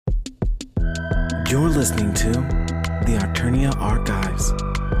You're listening to the Arternia Archives.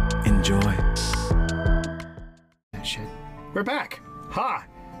 Enjoy. Shit. We're back. Ha!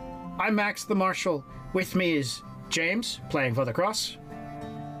 I'm Max the Marshal. With me is James, playing Father Cross.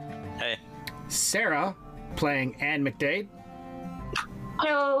 Hey. Sarah, playing Anne McDade.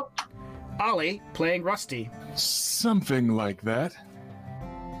 Hello. Ollie, playing Rusty. Something like that.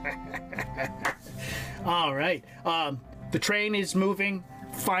 All right. The train is moving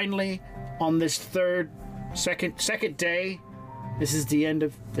finally on this second day. This is the end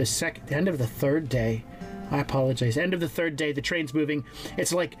of the third day. I apologize. End of the third day. The train's moving.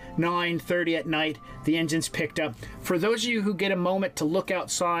 It's like 9:30 at night. The engine's picked up. For those of you who get a moment to look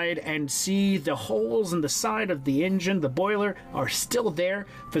outside and see the holes in the side of the engine, the boiler are still there.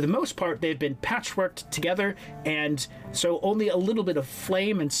 For the most part, they've been patchworked together, and so only a little bit of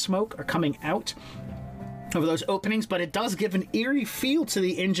flame and smoke are coming out of those openings, but it does give an eerie feel to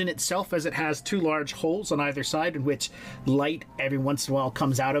the engine itself, as it has two large holes on either side in which light every once in a while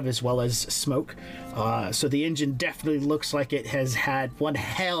comes out of, as well as smoke. So the engine definitely looks like it has had one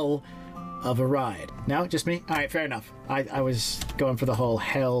hell of a ride. No, just me? All right, fair enough. I was going for the whole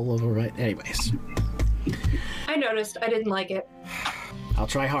hell of a ride. Anyways. I noticed. I didn't like it. I'll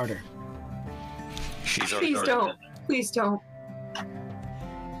try harder. Please don't. Please don't.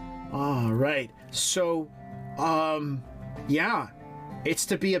 All right. So, yeah, it's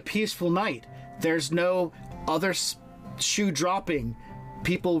to be a peaceful night. There's no other shoe dropping,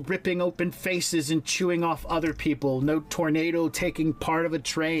 people ripping open faces and chewing off other people, no tornado taking part of a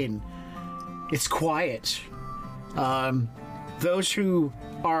train. It's quiet. Those who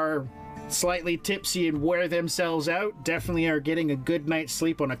are slightly tipsy and wear themselves out definitely are getting a good night's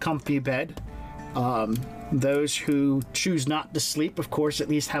sleep on a comfy bed. Those who choose not to sleep, of course, at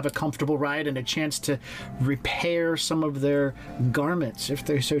least have a comfortable ride and a chance to repair some of their garments, if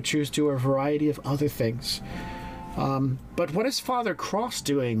they so choose to, or a variety of other things. But what is Father Cross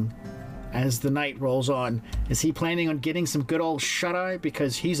doing as the night rolls on? Is he planning on getting some good old shut-eye?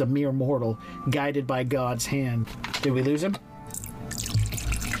 Because he's a mere mortal, guided by God's hand. Did we lose him?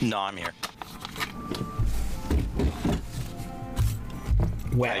 No, I'm here.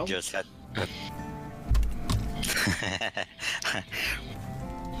 Well, I just had...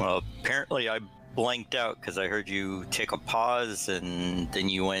 Well, apparently I blanked out because I heard you take a pause and then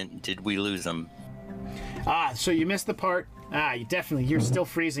you went, did we lose him? So you missed the part. You're still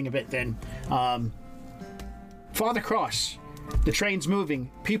freezing a bit then. Father Cross, the train's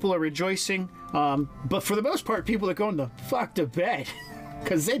moving. People are rejoicing. But for the most part, people are going the fuck to bed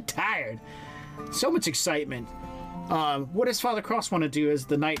because they're tired. So much excitement. What does Father Cross want to do as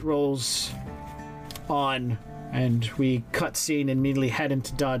the night rolls on and we cut scene and immediately head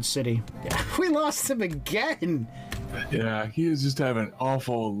into Dodge City? Yeah, we lost him again. Yeah, he is just having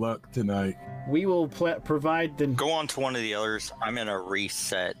awful luck tonight. We will provide the... Go on to one of the others. I'm in a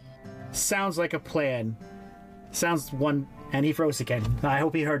reset. Sounds like a plan. Sounds one... And he froze again. I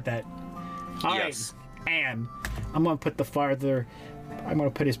hope he heard that. All yes. Right, and I'm going to put the farther... I'm going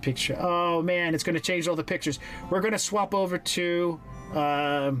to put his picture... Oh, man, it's going to change all the pictures. We're going to swap over to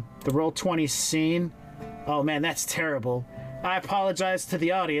the Roll20 scene. Oh, man, that's terrible. I apologize to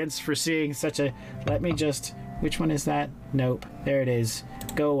the audience for seeing such a... Let me just... Which one is that? Nope. There it is.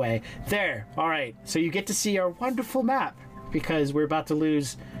 Go away. There. All right. So you get to see our wonderful map because we're about to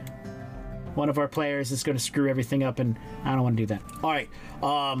lose one of our players. It's going to screw everything up, and I don't want to do that. All right.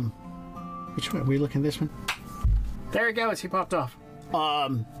 Which one? Are we looking at this one? There it goes. He popped off.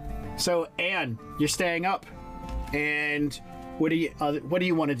 So, Anne, you're staying up. And what do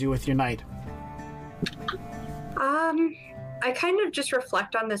you want to do with your night? I kind of just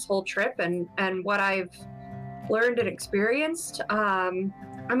reflect on this whole trip and what I've learned and experienced. I'm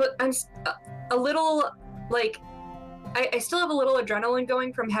a little like I still have a little adrenaline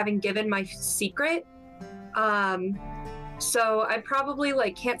going from having given my secret. So I probably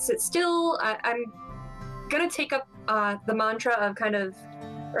can't sit still. I'm gonna take up the mantra of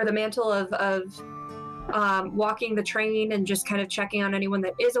the mantle of walking the train and just kind of checking on anyone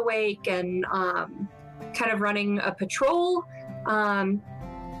that is awake and kind of running a patrol.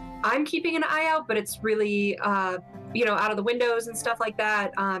 I'm keeping an eye out, but it's really, out of the windows and stuff like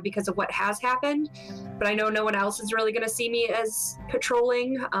that because of what has happened. But I know no one else is really going to see me as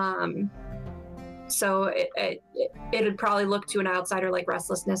patrolling. So it'd probably look to an outsider like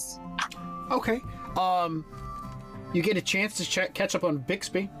restlessness. Okay. You get a chance to catch up on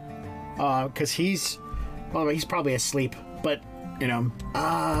Bixby because he's probably asleep. But,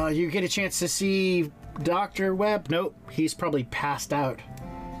 you get a chance to see Dr. Webb. Nope, he's probably passed out.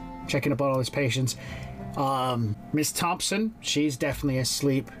 Checking up on all his patients. Miss Thompson, she's definitely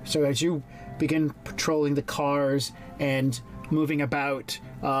asleep. So as you begin patrolling the cars and moving about,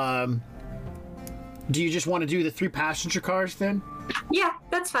 do you just want to do the 3 passenger cars then? Yeah,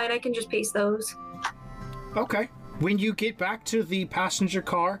 that's fine. I can just pace those. Okay. When you get back to the passenger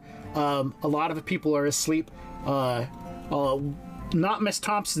car, a lot of the people are asleep. Not Miss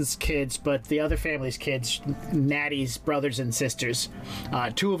Thompson's kids, but the other family's kids, Natty's brothers and sisters.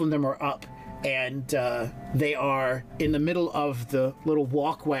 2 of them are up, and they are in the middle of the little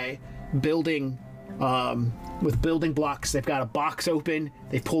walkway building with building blocks. They've got a box open,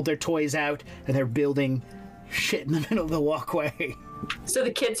 they've pulled their toys out, and they're building shit in the middle of the walkway. So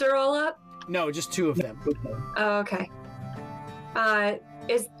the kids are all up? No, just 2 of them. Oh, okay. Are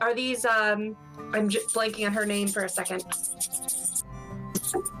these I'm just blanking on her name for a second.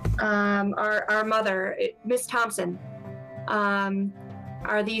 Our mother, Miss Thompson.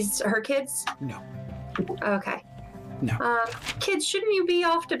 Are these her kids? No. Okay. No. Kids, shouldn't you be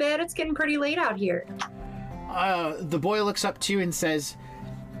off to bed? It's getting pretty late out here. The boy looks up to you and says,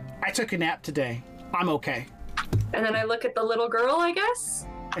 I took a nap today. I'm okay. And then I look at the little girl, I guess.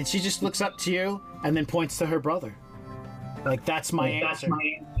 And she just looks up to you and then points to her brother. Like, that's my answer.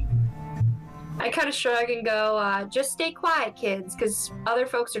 I kind of shrug and go, just stay quiet, kids, because other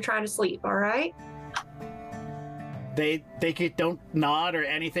folks are trying to sleep, all right? They don't nod or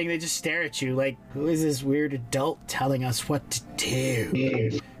anything. They just stare at you like, who is this weird adult telling us what to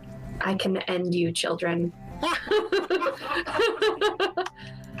do? I can end you, children.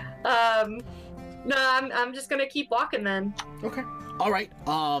 No, I'm just gonna keep walking then. Okay. All right.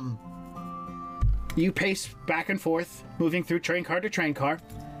 You pace back and forth, moving through train car to train car.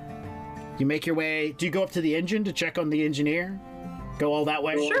 You make your way. Do you go up to the engine to check on the engineer? Go all that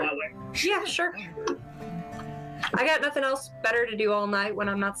way? Sure. Yeah, sure. I got nothing else better to do all night when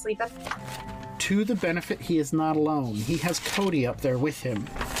I'm not sleeping. To the benefit, he is not alone. He has Cody up there with him.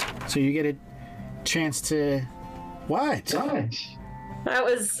 So you get a chance to... What? That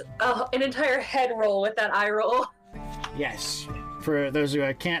was an entire head roll with that eye roll. Yes. For those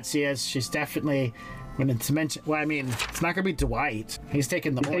who can't see us, she's definitely... When it's mentioned... Well, I mean, it's not going to be Dwight. He's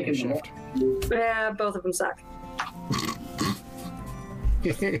taking the morning shift. Yeah, both of them suck.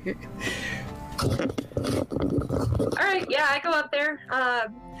 Alright, yeah, I go up there.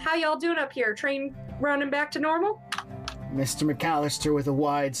 How y'all doing up here? Train running back to normal? Mr. McAllister, with a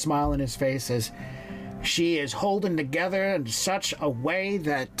wide smile on his face, says, she is holding together in such a way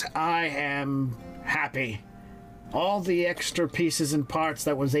that I am happy. All the extra pieces and parts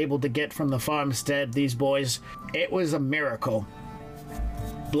that was able to get from the farmstead, these boys, it was a miracle.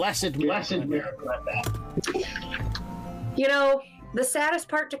 Blessed miracle at that. You know, the saddest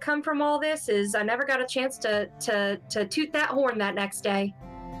part to come from all this is I never got a chance to toot that horn that next day.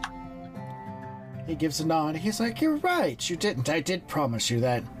 He gives a nod. He's like, you're right. You didn't. I did promise you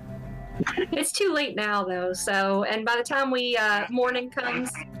that. It's too late now, though, so... And by the time morning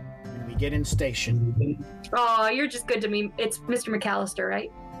comes... When we get in station. Oh, you're just good to me. It's Mr. McAllister, right?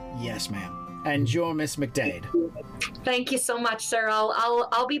 Yes, ma'am. And you're Miss McDade. Thank you so much, sir.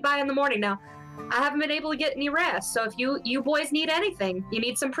 I'll be by in the morning now. I haven't been able to get any rest, so if you boys need anything, you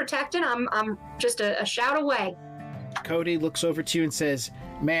need some protecting, I'm just a shout away. Cody looks over to you and says,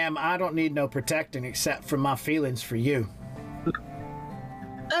 ma'am, I don't need no protecting except for my feelings for you.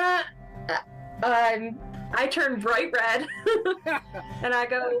 I turn bright red and I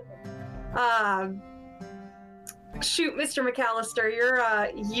go, shoot, Mr. McAllister,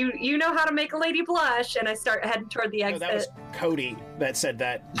 you know how to make a lady blush, and I start heading toward the exit. No, that was Cody that said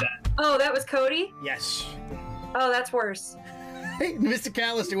that. Oh, that was Cody? Yes. Oh, that's worse. Mr.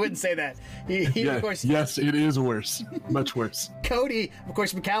 McAllister wouldn't say that. He Yeah, of course. yes, it is worse. Much worse. Cody, of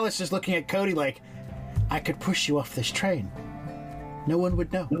course, McAllister's looking at Cody like, I could push you off this train. No one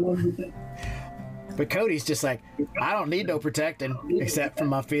would know. But Cody's just like, I don't need no protecting except for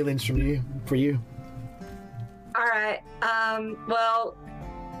my feelings for you. All right. Well,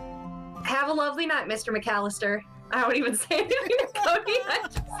 have a lovely night, Mr. McAllister. I don't even say anything to Cody. I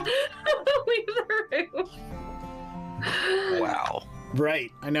just leave the room. Wow. Right,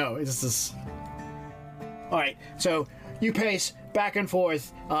 I know. It's just... All right, so you pace back and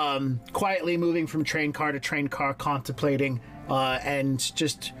forth, quietly moving from train car to train car, contemplating, and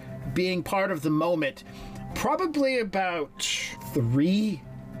just being part of the moment. Probably about 3-ish,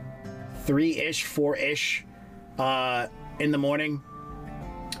 4-ish in the morning.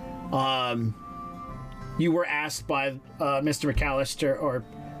 You were asked by Mr. McAllister, or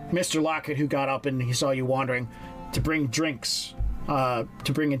Mr. Lockett, who got up and he saw you wandering, to bring drinks, to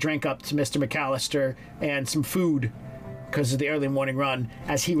bring a drink up to Mr. McAllister and some food because of the early morning run,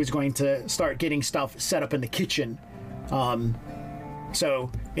 as he was going to start getting stuff set up in the kitchen.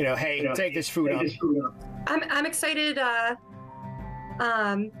 So, hey, take this food up. I'm excited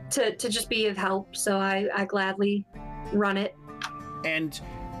to just be of help, so I gladly run it. And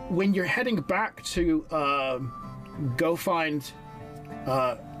when you're heading back to go find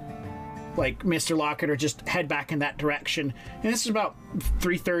Mr. Lockett, or just head back in that direction, and this is about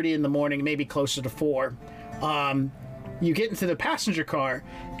 3:30 in the morning, maybe closer to 4, you get into the passenger car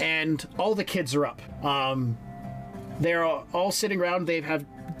and all the kids are up. They're all sitting around. They have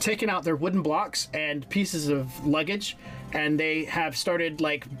taken out their wooden blocks and pieces of luggage, and they have started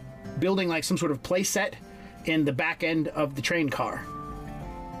building some sort of play set in the back end of the train car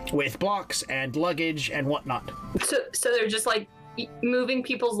with blocks and luggage and whatnot. So they're just moving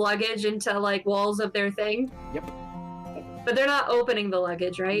people's luggage into walls of their thing? Yep. But they're not opening the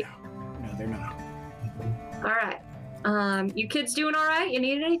luggage, right? No, they're not. All right. You kids doing all right? You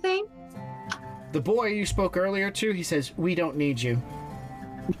need anything? The boy you spoke earlier to, he says, "We don't need you."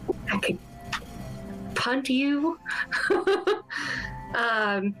 I could punt you.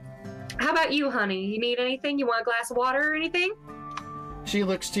 How about you, honey? You need anything? You want a glass of water or anything? She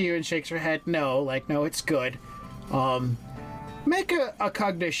looks to you and shakes her head. No, no, it's good. Make a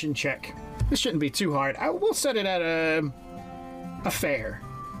cognition check. This shouldn't be too hard. We'll set it at a fair,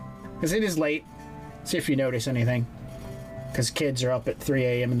 because it is late. See if you notice anything. Because kids are up at 3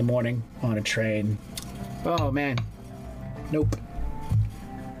 a.m. in the morning on a train. Oh, man. Nope.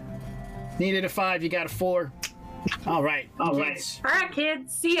 Needed a 5, you got a 4. All right. All right,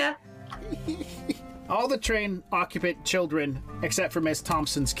 kids. See ya. All the train occupant children, except for Miss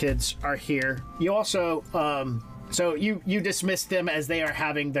Thompson's kids, are here. You also, so you dismiss them as they are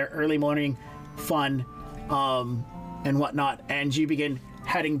having their early morning fun, and whatnot, and you begin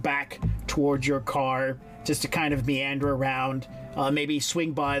heading back towards your car, just to kind of meander around, maybe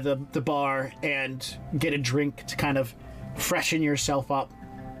swing by the bar and get a drink to kind of freshen yourself up.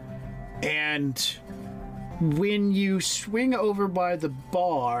 And when you swing over by the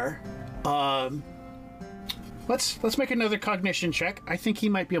bar, let's make another cognition check. I think he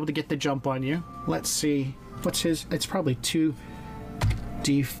might be able to get the jump on you. Let's see. What's his? It's probably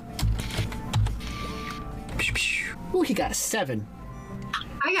 2D. Oh, he got a 7.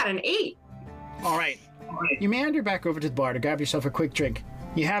 I got an 8. All right. You meander back over to the bar to grab yourself a quick drink.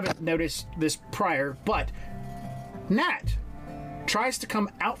 You haven't noticed this prior, but Nat tries to come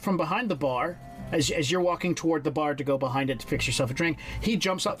out from behind the bar as you're walking toward the bar to go behind it to fix yourself a drink. He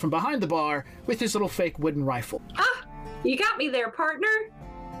jumps up from behind the bar with his little fake wooden rifle. Ah, you got me there, partner.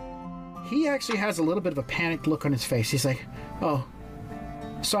 He actually has a little bit of a panicked look on his face. He's like, "Oh,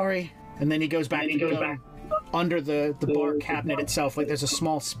 sorry," and then he goes back under the bar cabinet itself. There's a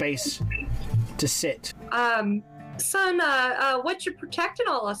small space to sit. Son, what you protecting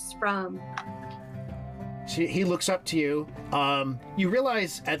all us from? He looks up to you. You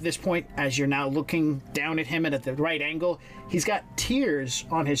realize at this point, as you're now looking down at him and at the right angle, he's got tears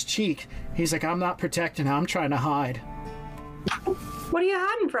on his cheek. He's like, "I'm not protecting, I'm trying to hide." What are you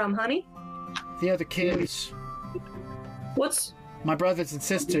hiding from, honey? The other kids. What's... My brothers and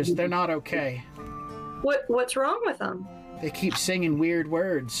sisters, they're not okay. What's wrong with them? They keep singing weird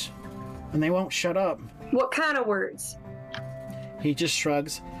words, and they won't shut up. What kind of words? He just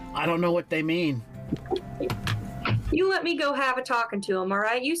shrugs. "I don't know what they mean." You let me go have a talking to him, all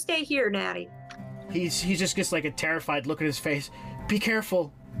right? You stay here, Natty. He just gets a terrified look at his face. "Be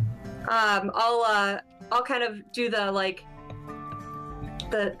careful." I'll kind of do the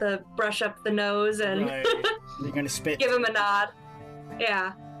the brush up the nose and Right. You're gonna spit. give him a nod.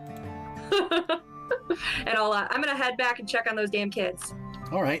 Yeah. And I'm gonna head back and check on those damn kids.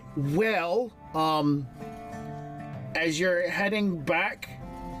 All right. Well, as you're heading back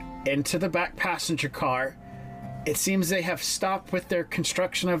into the back passenger car, it seems they have stopped with their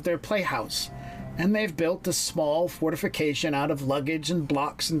construction of their playhouse, and they've built a small fortification out of luggage and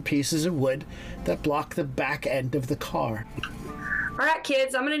blocks and pieces of wood that block the back end of the car. All right,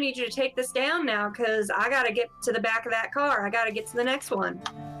 kids, I'm gonna need you to take this down now, because I gotta get to the back of that car. I gotta get to the next one.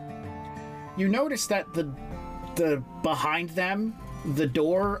 You notice that the behind them, the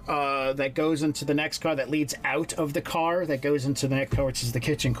door that goes into the next car, that leads out of the car, that goes into the next car, which is the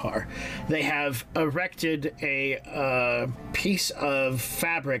kitchen car, they have erected a piece of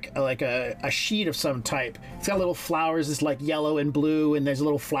fabric, like a sheet of some type. It's got little flowers, it's yellow and blue, and there's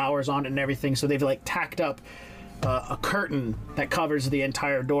little flowers on it and everything, so they've tacked up a curtain that covers the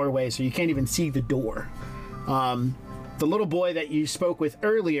entire doorway, so you can't even see the door. The little boy that you spoke with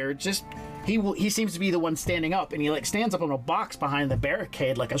earlier, he seems to be the one standing up, and he stands up on a box behind the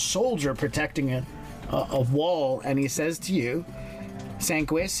barricade like a soldier protecting a wall, and he says to you,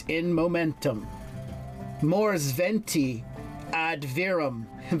 "Sanguis in momentum, mors venti ad virum."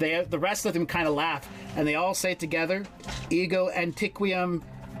 The rest of them kind of laugh, and they all say together, "Ego antiquum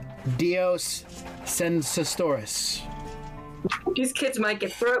Dios sensastoris." These kids might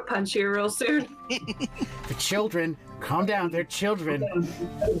get throat punched here real soon. The children, calm down, they're children.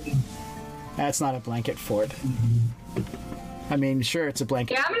 That's not a blanket, Ford. I mean, sure, it's a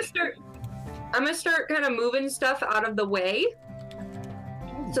blanket. Yeah, I'm gonna start kind of moving stuff out of the way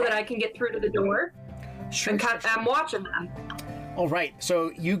so that I can get through to the door. Sure, I'm watching them. All right,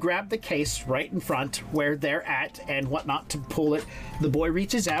 so you grab the case right in front where they're at and whatnot to pull it. The boy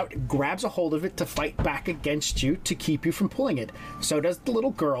reaches out, grabs a hold of it to fight back against you to keep you from pulling it. So does the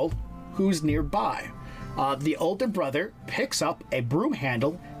little girl who's nearby. The older brother picks up a broom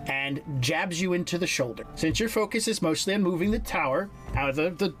handle and jabs you into the shoulder. Since your focus is mostly on moving the tower out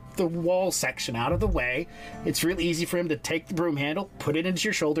of the wall section out of the way, it's real easy for him to take the broom handle, put it into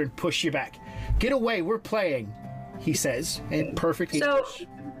your shoulder, and push you back. "Get away, we're playing," he says in perfect English. So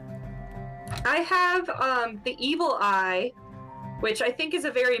I have the evil eye, which I think is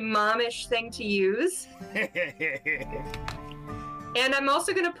a very momish thing to use. And I'm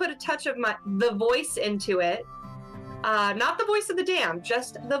also going to put a touch of the voice into it. Not the voice of the dam,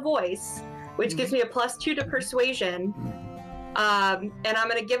 just the voice, which gives me a +2 to persuasion. And I'm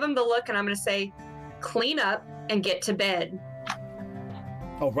going to give him the look, and I'm going to say, "Clean up and get to bed."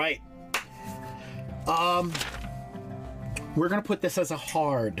 All right. We're going to put this as a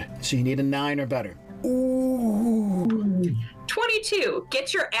hard, so you need a 9 or better. Ooh. 22.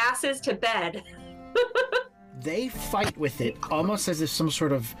 Get your asses to bed. They fight with it almost as if some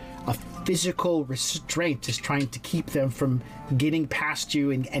sort of a physical restraint is trying to keep them from getting past you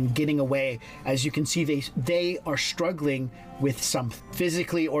and getting away. As you can see, they are struggling with something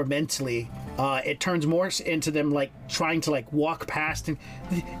physically or mentally. It turns more into them like trying to like walk past and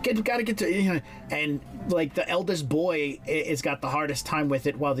gotta get to, you know, and like the eldest boy has got the hardest time with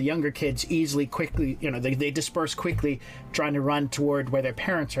it, while the younger kids quickly, you know, they disperse quickly, trying to run toward where their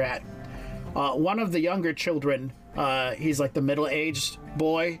parents are at. One of the younger children, he's like the middle-aged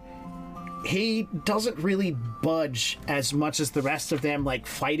boy. He doesn't really budge as much as the rest of them, like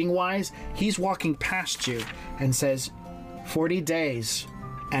fighting-wise. He's walking past you and says, 40 days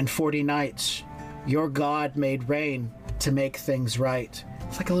and 40 nights, your God made rain to make things right.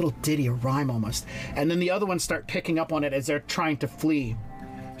 It's like a little ditty, a rhyme almost. And then the other ones start picking up on it as they're trying to flee.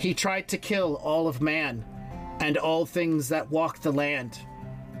 He tried to kill all of man and all things that walk the land.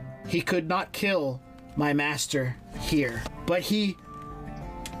 He could not kill my master here, but he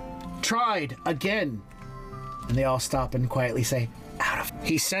tried again. And they all stop and quietly say, "Out of."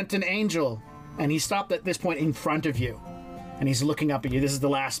 He sent an angel, and he stopped at this point in front of you, and he's looking up at you. This is the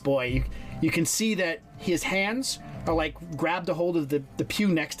last boy. You can see that his hands are like grabbed a hold of the pew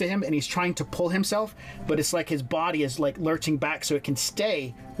next to him, and he's trying to pull himself, but it's like his body is like lurching back so it can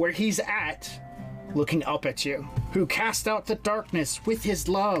stay where he's at, looking up at you. Who cast out the darkness with his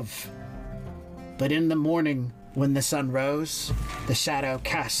love. But in the morning, when the sun rose, the shadow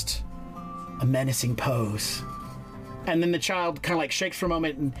cast a menacing pose. And then the child kind of like shakes for a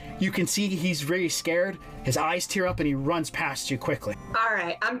moment, and you can see he's very scared. His eyes tear up, and he runs past you quickly. All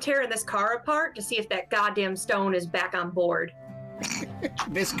right, I'm tearing this car apart to see if that goddamn stone is back on board.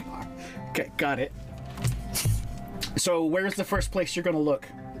 This car. Okay, got it. So where's the first place you're going to look?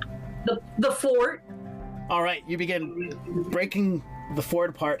 The fort. All right, you begin breaking the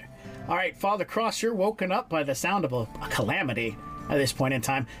fort apart. All right, Father Cross, you're woken up by the sound of a calamity at this point in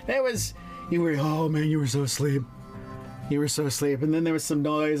time. You were so asleep. You were so asleep. And then there was some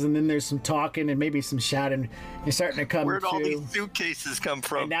noise, and then there's some talking, and maybe some shouting. You're starting to come Where'd to. all these suitcases come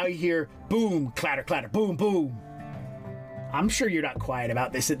from? And now you hear boom, clatter, clatter, boom, boom. I'm sure you're not quiet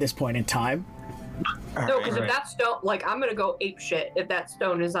about this at this point in time. No, because if that stone, like, I'm gonna go ape shit if that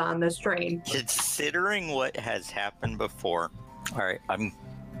stone is on this train. Considering what has happened before, all right,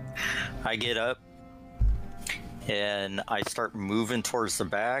 I get up and I start moving towards the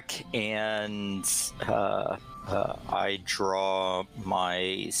back, and I draw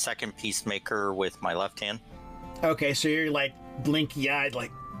my second peacemaker with my left hand. Okay, so you're like blinky-eyed,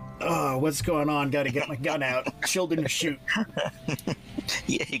 like, oh, what's going on? Got to get my gun out. Children to shoot.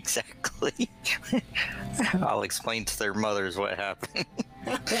 Yeah, exactly. I'll explain to their mothers what happened.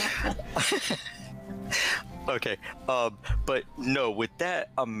 Okay, but no, with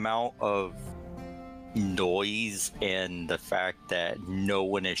that amount of noise and the fact that no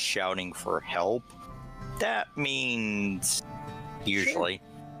one is shouting for help, that means usually,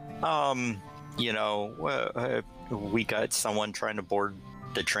 we got someone trying to board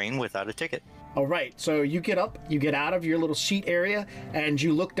the train without a ticket. All right, so you get up, you get out of your little sheet area, and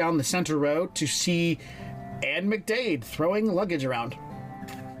you look down the center road to see Anne McDade throwing luggage around.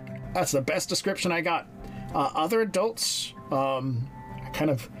 That's the best description I got. Other adults, kind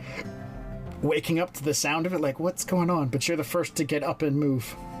of waking up to the sound of it, like, what's going on? But you're the first to get up and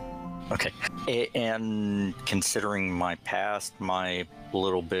move. Okay. And considering my past, my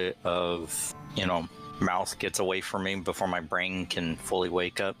little bit of, mouth gets away from me before my brain can fully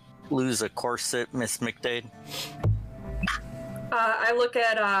wake up. Lose a corset, Miss McDade? I look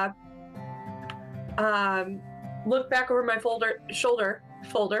at, look back over my shoulder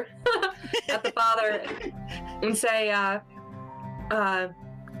at the father and say,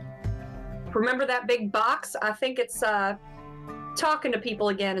 remember that big box? I think it's talking to people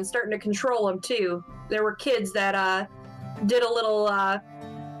again and starting to control them too. There were kids that did a little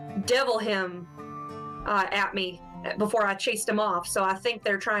devil hymn at me before I chased them off, so I think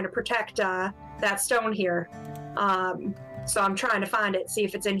they're trying to protect that stone here. So I'm trying to find it, see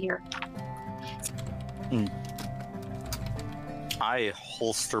if it's in here. I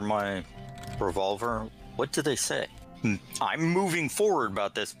holster my revolver. What do they say? I'm moving forward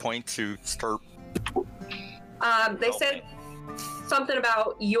about this point to start. They said something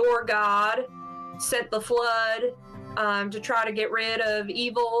about your God sent the flood to try to get rid of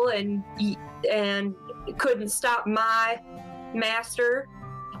evil and couldn't stop my master.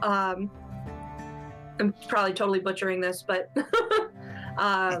 I'm probably totally butchering this, but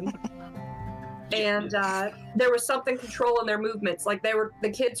and there was something controlling their movements. Like the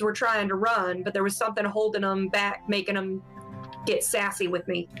kids were trying to run, but there was something holding them back, making them get sassy with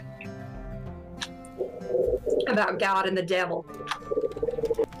me about God and the devil.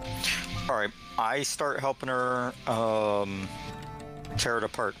 All right, I start helping her tear it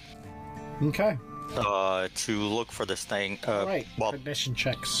apart. Okay. To look for this thing. All right. Well, Cognition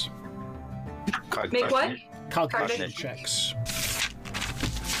checks. Make what? Cognition checks.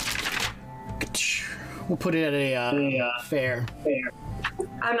 We'll put it at a fair.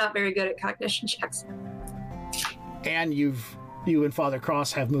 I'm not very good at cognition checks. And you and Father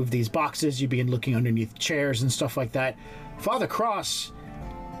Cross have moved these boxes. You begin looking underneath chairs and stuff like that. Father Cross,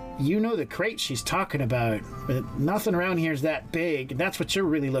 you know the crate she's talking about, but nothing around here is that big. And that's what you're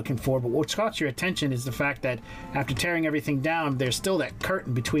really looking for. But what's caught your attention is the fact that after tearing everything down, there's still that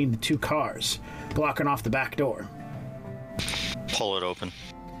curtain between the two cars, blocking off the back door. Pull it open.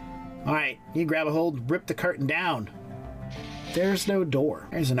 All right, you grab a hold, rip the curtain down. There's no door.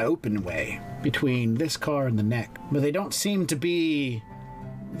 There's an open way between this car and the neck. But they don't seem to be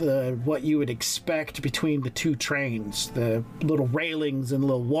what you would expect between the two trains. The little railings and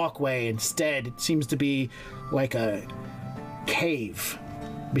little walkway. Instead, it seems to be like a cave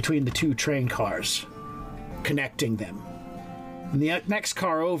between the two train cars, connecting them. In the next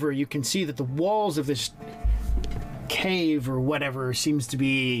car over, you can see that the walls of this cave or whatever seems to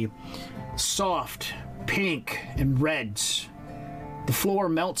be soft, pink, and reds. The floor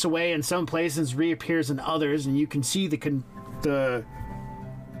melts away in some places, reappears in others, and you can see the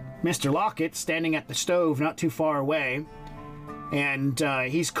Mr. Lockett standing at the stove not too far away, and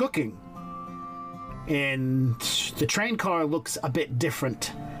he's cooking. And the train car looks a bit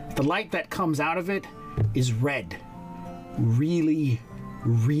different. The light that comes out of it is red. Really,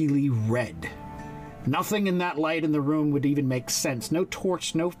 really red. Nothing in that light in the room would even make sense. No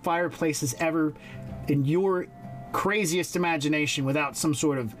torch, no fireplaces ever in your craziest imagination without some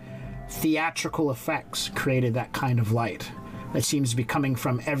sort of theatrical effects created that kind of light that seems to be coming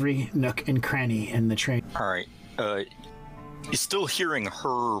from every nook and cranny in the train. All right. You're still hearing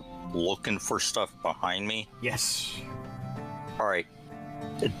her looking for stuff behind me? Yes. All right.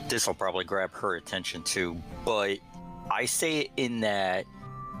 This will probably grab her attention too, but I say it in that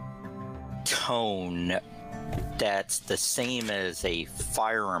tone that's the same as a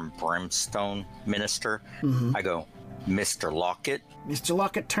fire and brimstone minister. Mm-hmm. I go, Mr. Lockett. Mr.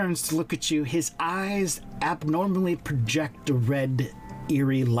 Lockett turns to look at you. His eyes abnormally project a red,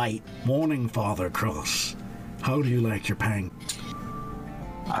 eerie light. Morning, Father Cross. How do you like your pang?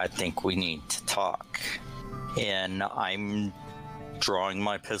 I think we need to talk. And I'm drawing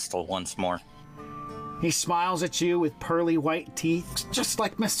my pistol once more. He smiles at you with pearly white teeth, just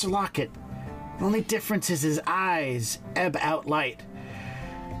like Mr. Lockett. The only difference is his eyes ebb out light.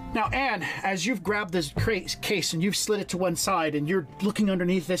 Now, Anne, as you've grabbed this case and you've slid it to one side and you're looking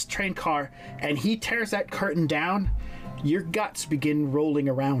underneath this train car and he tears that curtain down, your guts begin rolling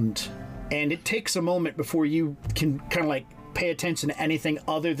around. And it takes a moment before you can kind of like pay attention to anything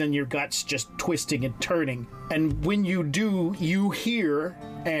other than your guts just twisting and turning. And when you do, you hear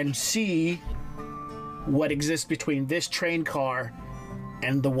and see what exists between this train car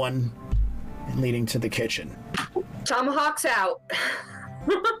and the one leading to the kitchen. Tomahawk's out.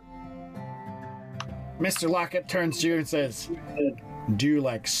 Mr. Lockett turns to you and says, "Do you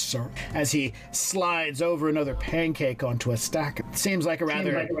like syrup?" As he slides over another pancake onto a stack. It seems like a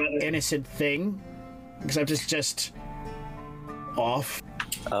rather innocent thing, except it's just off.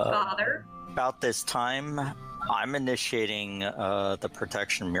 Father. About this time, I'm initiating the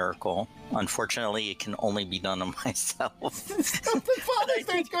protection miracle. Unfortunately, it can only be done on myself. The father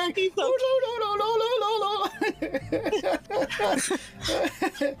starts going, "Oh,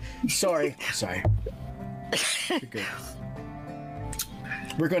 no. Sorry. You're good.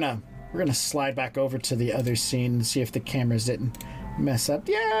 We're gonna slide back over to the other scene and see if the cameras didn't mess up.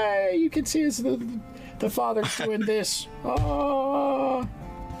 Yay! You can see the father's doing this. Oh.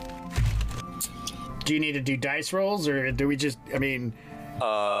 Do you need to do dice rolls, or do we just? I mean,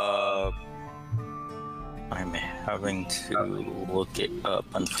 I'm having to look it up,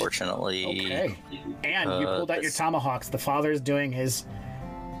 unfortunately. okay. And you pulled out your tomahawks. The father's doing his.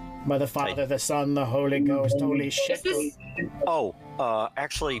 By the Father, the Son, the Holy Ghost. Holy shit!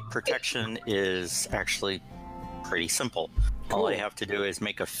 Actually, protection is actually pretty simple. All I have to do is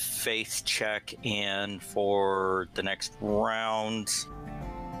make a faith check, and for the next round,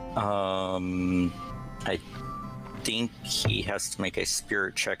 I think he has to make a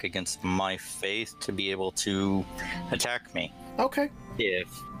spirit check against my faith to be able to attack me. Okay. If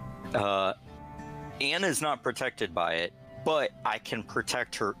Anne is not protected by it, but I can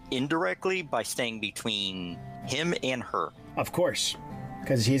protect her indirectly by staying between him and her. Of course,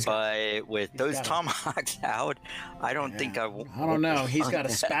 because he's. But with those tomahawks out, I don't think I will. I don't know. He's got a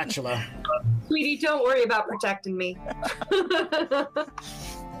spatula. Sweetie, don't worry about protecting me.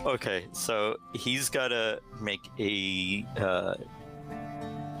 Okay, so he's got to make a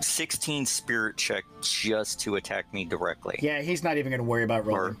 16 spirit check just to attack me directly. Yeah, he's not even going to worry about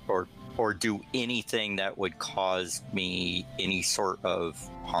rolling. Or do anything that would cause me any sort of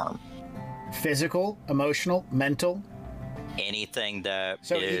harm. Physical, emotional, mental. Anything that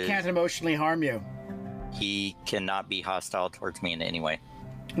So he can't emotionally harm you. He cannot be hostile towards me in any way.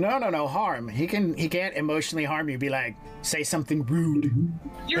 No, harm. He can't emotionally harm you. Be like, say something rude.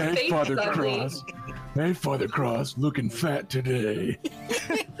 Your Hey, face Father is ugly. Cross. Hey, Father Cross, looking fat today. He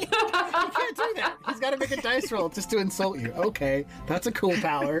can't do that. He's got to make a dice roll just to insult you. Okay, that's a cool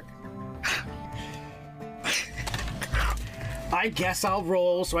power. I guess I'll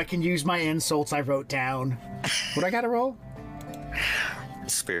roll so I can use my insults I wrote down. What I got to roll?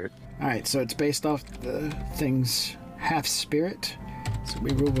 Spirit. All right, so it's based off the thing's half spirit. So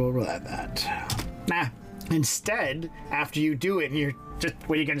we will roll at that. Nah. Instead, after you do it, you're just.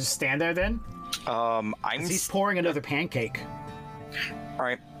 What, are you gonna just stand there then? He's pouring another pancake. All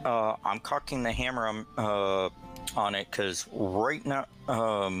right. I'm cocking the hammer on it because right now,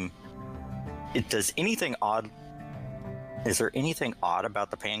 does anything odd? Is there anything odd about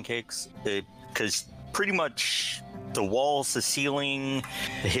the pancakes? Because pretty much the walls, the ceiling,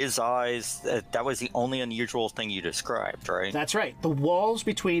 his eyes, that was the only unusual thing you described, right? That's right. The walls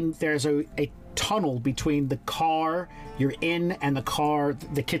between, there's a tunnel between the car you're in and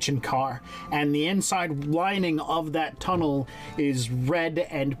the kitchen car. And the inside lining of that tunnel is red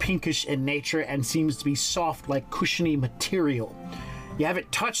and pinkish in nature and seems to be soft, like cushiony material. You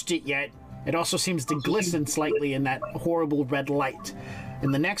haven't touched it yet. It also seems to glisten slightly in that horrible red light.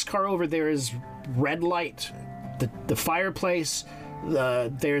 In the next car over, there is red light. The fireplace,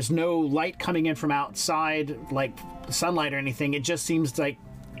 there's no light coming in from outside, like sunlight or anything. It just seems like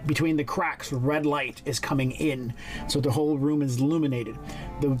between the cracks, red light is coming in. So the whole room is illuminated.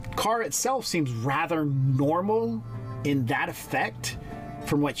 The car itself seems rather normal in that effect.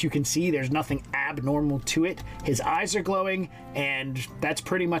 From what you can see, there's nothing abnormal to it. His eyes are glowing, and that's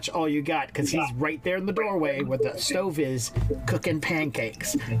pretty much all you got, because he's right there in the doorway where the stove is, cooking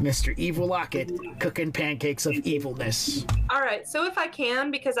pancakes. Mr. Evil Lockett cooking pancakes of evilness. All right, so if I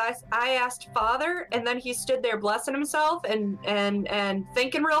can, because I asked Father, and then he stood there blessing himself and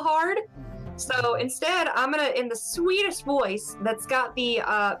thinking real hard. So instead, I'm gonna, in the sweetest voice that's got the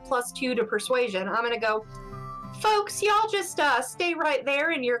 +2 to persuasion, I'm gonna go, folks, y'all just stay right there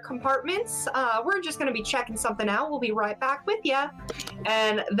in your compartments. We're just going to be checking something out. We'll be right back with you.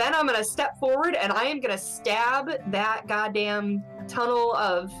 And then I'm going to step forward and I am going to stab that goddamn tunnel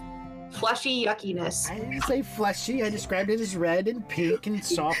of fleshy yuckiness. I didn't say fleshy. I described it as red and pink and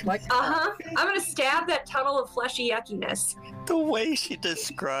soft like... I'm going to stab that tunnel of fleshy yuckiness. The way she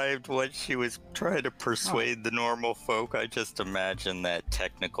described what she was trying to persuade the normal folk, I just imagine that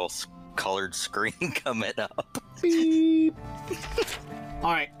technical colored screen coming up. Beep.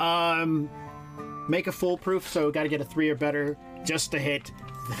 All right, make a foolproof, so got to get a 3 or better just to hit.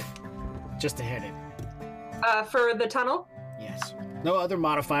 just to hit it. For the tunnel? Yes. No other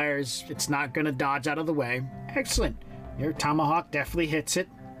modifiers. It's not going to dodge out of the way. Excellent. Your tomahawk definitely hits it.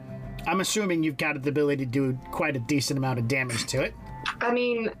 I'm assuming you've got the ability to do quite a decent amount of damage to it. I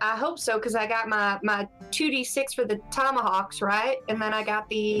mean, I hope so, because I got my 2d6 for the tomahawks, right? And then I got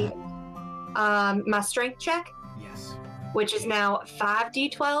the my strength check, Yes. which is now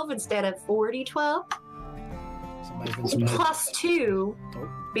 5d12 instead of 4d12. Somebody's been spelled. Plus 2, Oh.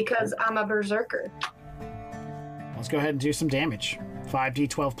 because I'm a berserker. Let's go ahead and do some damage.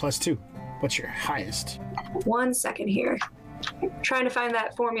 5d12 plus 2. What's your highest? 1 second here. Trying to find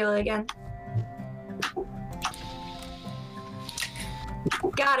that formula again.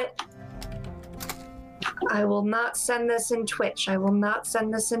 Got it. I will not send this in Twitch. I will not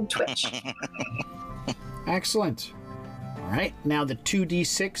send this in Twitch. Excellent. All right, now the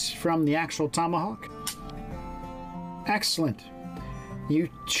 2d6 from the actual tomahawk. Excellent. You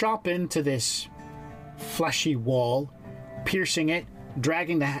chop into this fleshy wall, piercing it,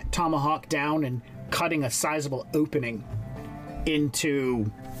 dragging the tomahawk down, and cutting a sizable opening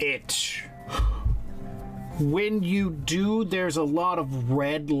into it. When you do, there's a lot of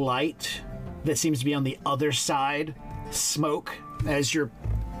red light that seems to be on the other side. Smoke, as you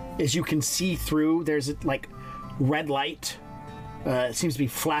can see through. There's like red light. It seems to be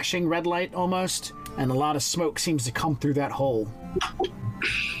flashing red light almost, and a lot of smoke seems to come through that hole.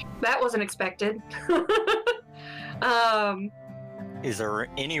 That wasn't expected. Is there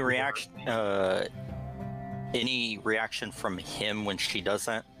any reaction? Any reaction from him when she does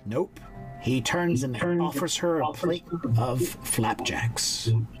that? Nope. He turns and offers her a plate of flapjacks.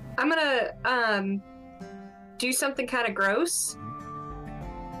 I'm gonna do something kind of gross.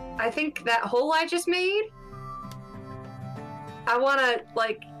 I think that hole I just made, I want to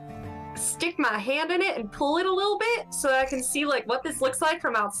like stick my hand in it and pull it a little bit so I can see like what this looks like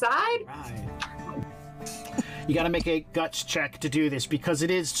from outside. Right. You got to make a guts check to do this because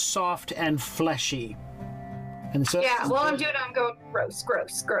it is soft and fleshy. And so Yeah, while I'm doing it, I'm going gross,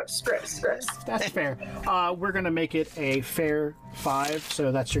 gross, gross, gross, gross. that's fair. We're gonna make it a fair 5,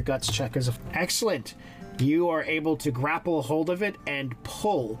 so that's your guts check. Excellent. You are able to grapple a hold of it and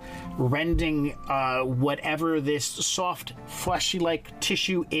pull, rending whatever this soft, fleshy-like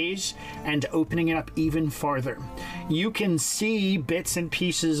tissue is, and opening it up even farther. You can see bits and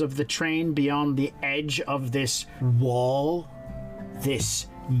pieces of the train beyond the edge of this wall, this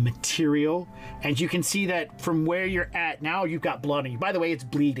material, and you can see that from where you're at now, you've got blood on you. By the way, it's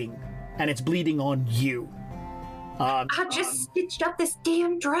bleeding, and it's bleeding on you. I just stitched up this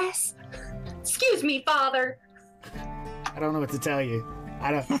damn dress. Excuse me, Father. I don't know what to tell you.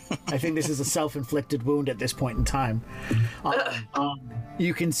 I think this is a self-inflicted wound at this point in time.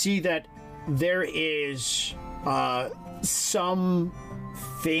 You can see that there is some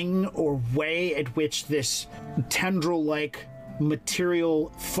thing or way at which this tendril-like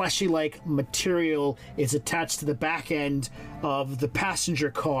material, fleshy-like material is attached to the back end of the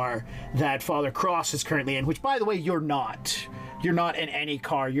passenger car that Father Cross is currently in, which, by the way, you're not. You're not in any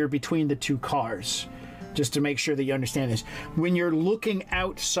car. You're between the two cars, just to make sure that you understand this. When you're looking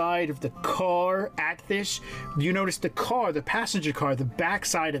outside of the car at this, you notice the car, the passenger car, the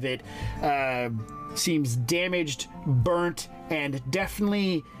backside of it seems damaged, burnt, and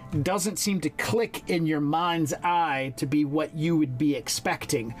definitely doesn't seem to click in your mind's eye to be what you would be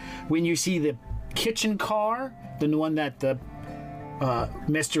expecting. When you see the kitchen car, the one that the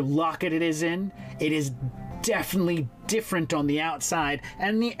Mr. Lockett is in, it is definitely different on the outside,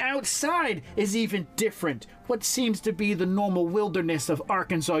 and the outside is even different. What seems to be the normal wilderness of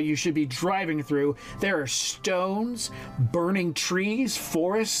Arkansas you should be driving through. There are stones, burning trees,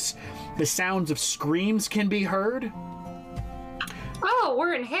 forests. The sounds of screams can be heard. Oh,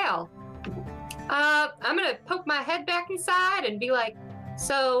 we're in hell. I'm gonna poke my head back inside and be like,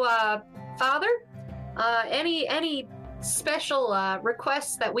 so, Father, any special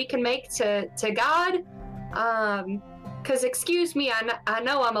requests that we can make to God? Cause excuse me, I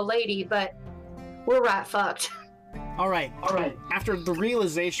know I'm a lady, but we're right fucked. All right. After the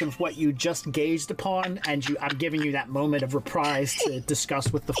realization of what you just gazed upon, and I'm giving you that moment of reprise to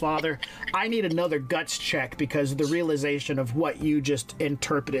discuss with the Father, I need another guts check because of the realization of what you just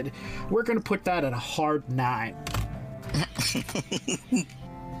interpreted. We're going to put that at a hard 9.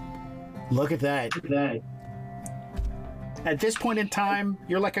 Look at that. At this point in time,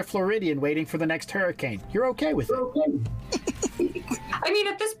 you're like a Floridian waiting for the next hurricane. You're okay with it. I mean,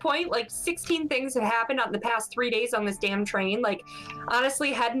 at this point, like 16 things have happened on the past 3 days on this damn train. Like,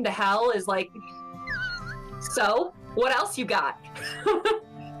 honestly, heading to hell is like, so what else you got?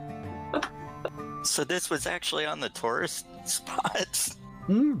 So this was actually on the tourist spots?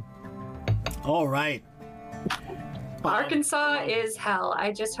 All right. Arkansas is hell.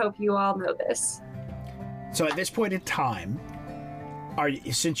 I just hope you all know this. So at this point in time,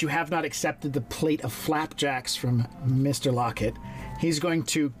 since you have not accepted the plate of flapjacks from Mr. Lockett, he's going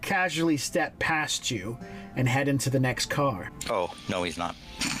to casually step past you and head into the next car. Oh, no, he's not.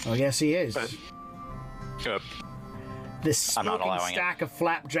 Oh, yes, he is. Yep. This I'm not smoking allowing stack of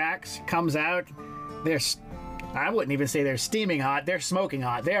flapjacks comes out. I wouldn't even say they're steaming hot. They're smoking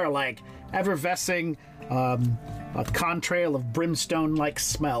hot. They are like effervescing, a contrail of brimstone-like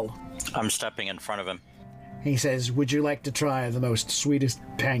smell. I'm stepping in front of him. He says, "Would you like to try the most sweetest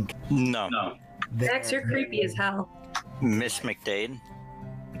pancake?" No. Max, you're creepy as hell. Miss McDade,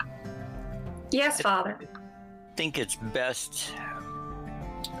 Yes, Father. I think it's best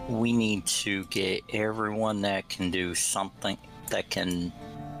we need to get everyone that can do something that can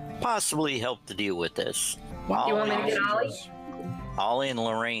possibly help to deal with this. You want me to get Ollie? Ollie and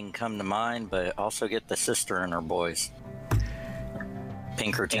Lorraine come to mind, but also get the sister and her boys.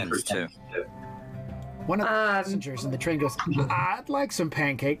 Pinkertons, too. One of the passengers in the train goes, "I'd like some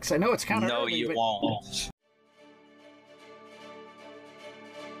pancakes. I know it's kind of No, early, you but..." won't.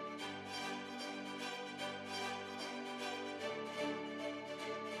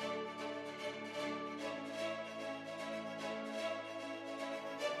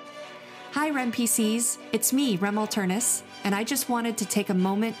 Hi, RemPCs. It's me, Rem Alternus, and I just wanted to take a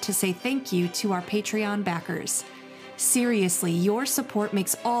moment to say thank you to our Patreon backers. Seriously, your support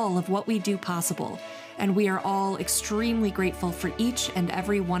makes all of what we do possible, and we are all extremely grateful for each and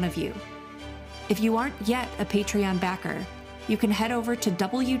every one of you. If you aren't yet a Patreon backer, you can head over to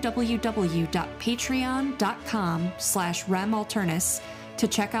www.patreon.com/RemAlternus to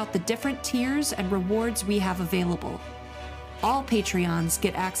check out the different tiers and rewards we have available. All Patreons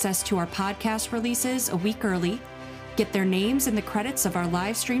get access to our podcast releases a week early, get their names in the credits of our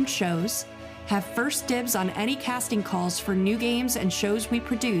live streamed shows, have first dibs on any casting calls for new games and shows we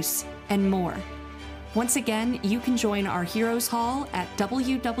produce, and more. Once again, you can join our Heroes Hall at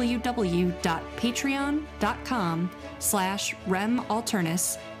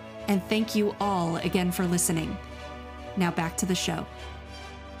www.patreon.com/RemAlternus, and thank you all again for listening. Now back to the show.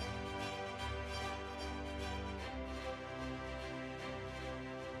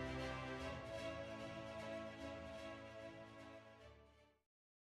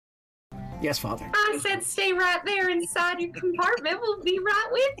 Yes, Father. I said stay right there inside your compartment. We'll be right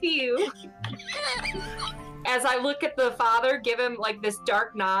with you. As I look at the father, give him like this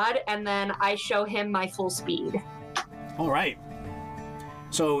dark nod, and then I show him my full speed. All right.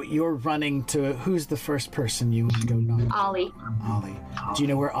 So you're running to... Who's the first person you go knock? Ollie. Ollie. Do you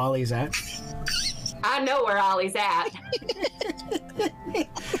know where Ollie's at? I know where Ollie's at.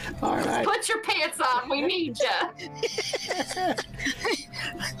 All right. Put your pants on. We need you.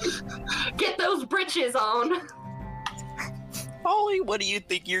 Get those britches on. Ollie, what do you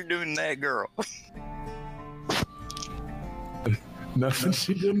think you're doing to that girl? Nothing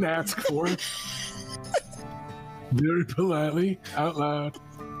she didn't ask for. Very politely, out loud.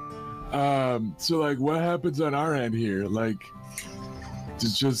 So like, what happens on our end here? Like,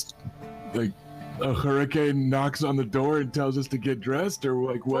 it's just like a hurricane knocks on the door and tells us to get dressed, or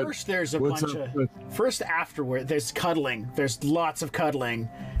like what? First, there's a bunch of... First, afterward, there's cuddling. There's lots of cuddling,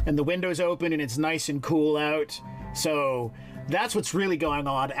 and the window's open and it's nice and cool out. So that's what's really going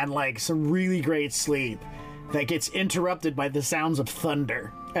on, and like some really great sleep that gets interrupted by the sounds of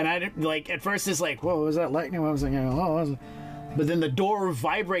thunder. And I didn't like at first. It's like, whoa, was that lightning? I was like, oh, but then the door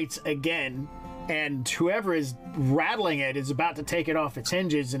vibrates again, and whoever is rattling it is about to take it off its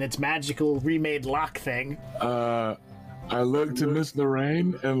hinges and its magical remade lock thing. I look to Miss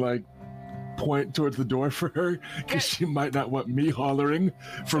Lorraine and like point towards the door for her because she might not want me hollering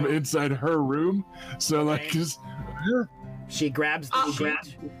from inside her room. So like, just she grabs the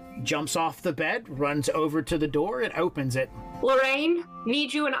sheet, jumps off the bed, runs over to the door, and opens it. Lorraine,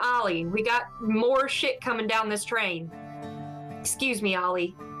 need you and Ollie. We got more shit coming down this train. Excuse me,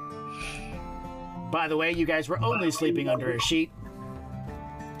 Ollie. By the way, you guys were only sleeping under a sheet.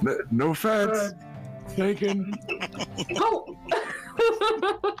 No offense taken. Oh!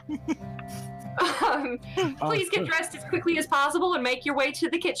 Please get dressed as quickly as possible and make your way to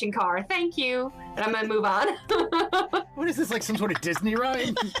the kitchen car. Thank you. And I'm gonna move on. What is this, like some sort of Disney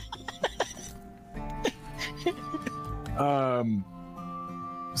ride?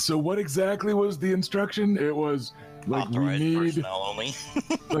 So what exactly was the instruction? It was like Authorized we need personnel only.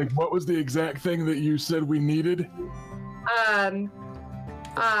 like what was the exact thing that you said we needed?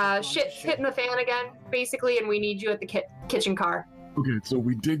 Shit's hitting the fan again, basically, and we need you at the kitchen car. Okay, so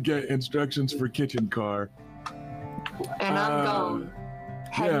we did get instructions for kitchen car. And I'm gone.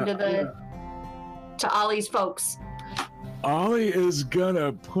 Heading to the to Ollie's folks. Ollie is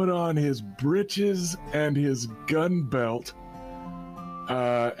gonna put on his breeches and his gun belt,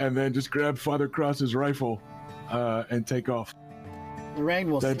 and then just grab Father Cross's rifle and take off. Lorraine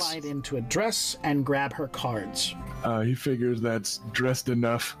will slide into a dress and grab her cards. He figures that's dressed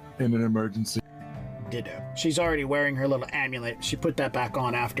enough in an emergency. Ditto. She's already wearing her little amulet. She put that back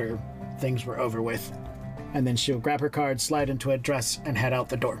on after things were over with. And then she'll grab her cards, slide into a dress, and head out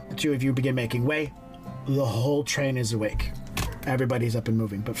the door. The two of you begin making way. The whole train is awake. Everybody's up and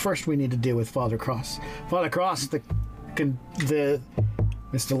moving. But first we need to deal with Father Cross. Father Cross, the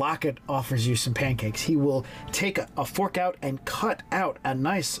Mr. Lockett offers you some pancakes. He will take a fork out and cut out a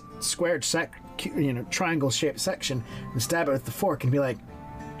nice squared triangle-shaped section and stab it with the fork and be like,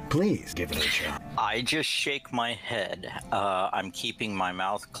 please give it a shot. I just shake my head. I'm keeping my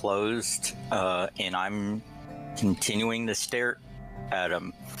mouth closed, and I'm continuing to stare at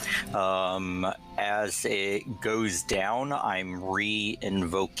him. As it goes down, I'm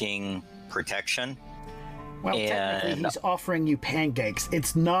re-invoking protection. Well, technically, he's offering you pancakes.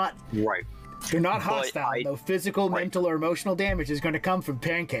 It's not... Right. You're not hostile. No physical, mental, or emotional damage is going to come from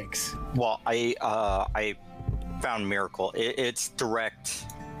pancakes. Well, I found Miracle. It's direct...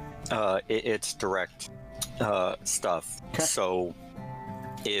 it's direct stuff. Okay. So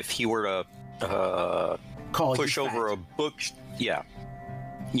if he were to push over a book, yeah,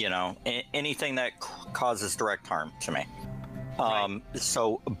 anything that causes direct harm to me. Right.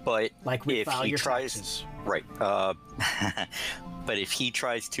 So, but like if he tries, taxes. Right. But if he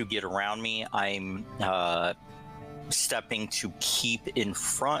tries to get around me, I'm stepping to keep in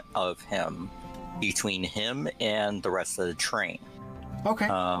front of him, between him and the rest of the train. Okay.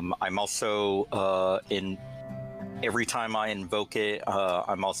 I'm also every time I invoke it,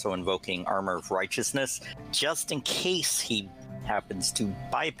 I'm also invoking Armor of Righteousness, just in case he happens to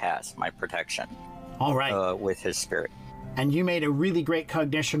bypass my protection. All right. With his spirit. And you made a really great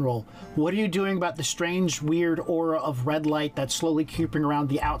cognition roll. What are you doing about the strange, weird aura of red light that's slowly creeping around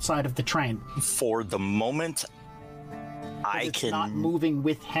the outside of the train? For the moment, it's not moving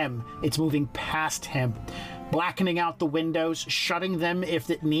with him. It's moving past him. Blackening out the windows, shutting them if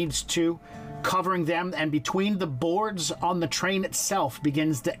it needs to, covering them, and between the boards on the train itself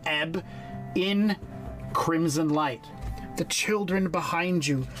begins to ebb in crimson light. The children behind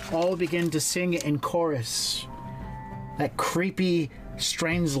you all begin to sing in chorus. That creepy,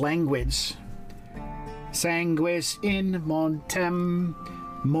 strange language. Sanguis in montem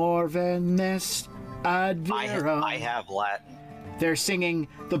morvenes adverum. I have Latin. They're singing,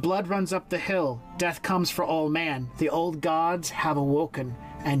 the blood runs up the hill, death comes for all man, the old gods have awoken,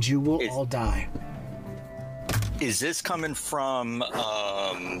 and you will all die. Is this coming from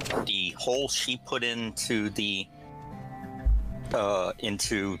the hole she put into the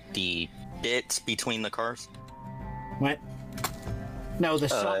bits between the cars? What? No,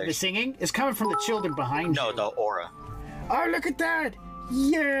 the singing is coming from the children behind you. No, the aura. Oh, look at that!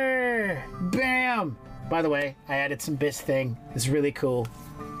 Yeah! Bam! By the way, I added some bits thing. It's really cool.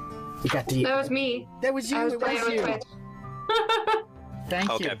 We got to. That was me. That was you. I was playing with Twitch.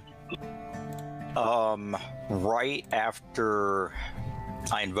 Thank you. Right after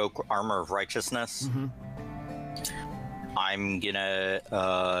I invoke Armor of Righteousness, I'm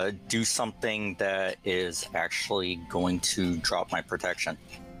gonna do something that is actually going to drop my protection.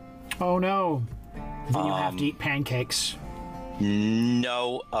 Oh no! Then you have to eat pancakes.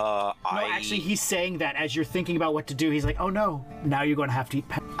 No, actually, he's saying that as you're thinking about what to do. He's like, "Oh no! Now you're going to have to eat."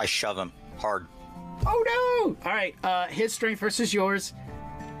 I shove him hard. Oh no! All right, his strength versus yours.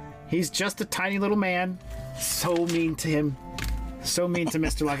 He's just a tiny little man. So mean to him. So mean to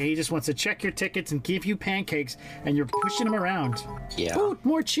Mr. Lockett. He just wants to check your tickets and give you pancakes, and you're pushing him around. Yeah. Ooh,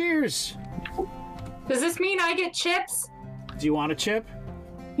 more cheers. Does this mean I get chips? Do you want a chip?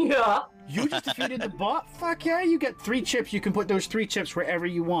 Yeah. You just defeated the bot? Fuck yeah, you get 3 chips. You can put those 3 chips wherever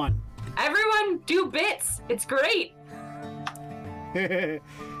you want. Everyone do bits. It's great.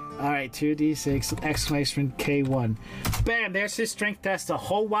 All right, 2d6, exclamation K1. Bam, there's his strength test, a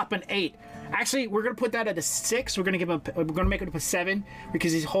whole whopping 8. Actually, we're going to put that at a 6. We're going to make it up a 7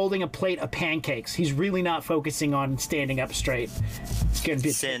 because he's holding a plate of pancakes. He's really not focusing on standing up straight. It's going to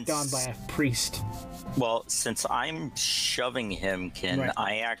be done by a priest. Well, since I'm shoving him, can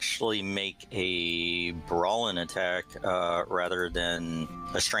I actually make a brawling attack rather than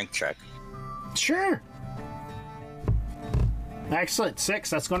a strength check? Sure. Excellent. 6.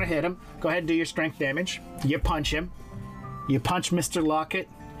 That's going to hit him. Go ahead and do your strength damage. You punch him. You punch Mr. Lockett.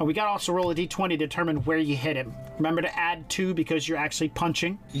 And we got to also roll a d20 to determine where you hit him. Remember to add 2 because you're actually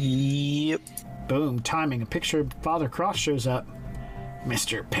punching. Yep. Boom. Timing. A picture of Father Cross shows up.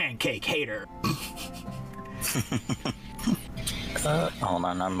 Mr. Pancake Hater. Hold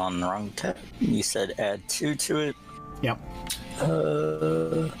on, I'm on the wrong tab. You said add 2 to it. Yep.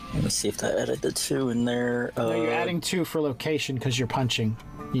 Let me see if that added the 2 in there. No, you're adding 2 for location because you're punching.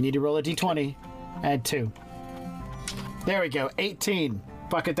 You need to roll a d20. Add 2. There we go. 18.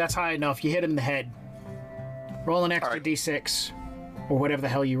 Fuck it, that's high enough. You hit him in the head. Roll an extra d6. Or whatever the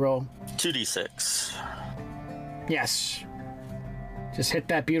hell you roll. 2d6. Yes. Just hit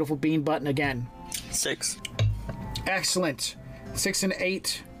that beautiful bean button again. 6. Excellent. 6 and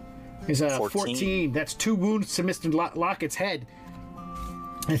 8 is 14. That's 2 wounds to Mr. Lockett's head.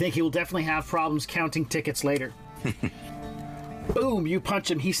 I think he will definitely have problems counting tickets later. Boom, you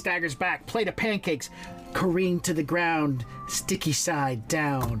punch him. He staggers back. Plate of pancakes careen to the ground. Sticky side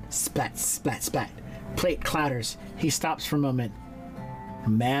down. Splat, splat, splat. Plate clatters. He stops for a moment.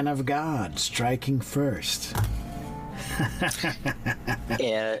 Man of God striking first.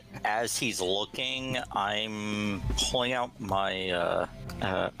 As he's looking, I'm pulling out my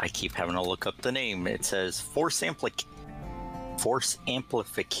I keep having to look up the name. It says force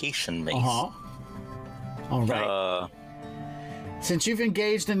amplification mace. All right. Since you've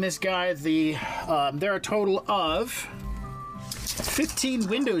engaged in this guy, there are a total of 15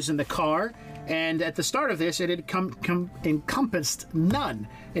 windows in the car. And at the start of this, it had encompassed none.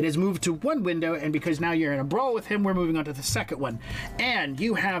 It has moved to 1 window, and because now you're in a brawl with him, we're moving on to the second one. And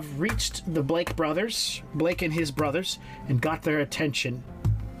you have reached the Blake and his brothers, and got their attention.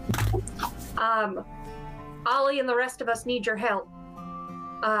 Ollie and the rest of us need your help.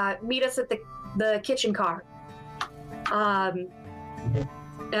 Meet us at the kitchen car. And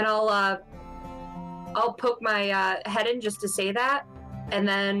I'll poke my head in just to say that, and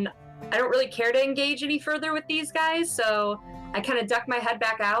then I don't really care to engage any further with these guys, so I kind of duck my head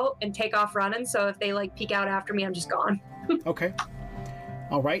back out and take off running, so if they peek out after me, I'm just gone. Okay.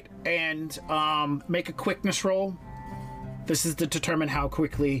 All right. And make a quickness roll. This is to determine how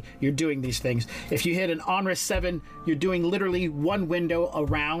quickly you're doing these things. If you hit an honor 7, you're doing literally 1 window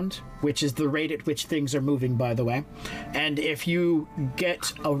around, which is the rate at which things are moving, by the way. And if you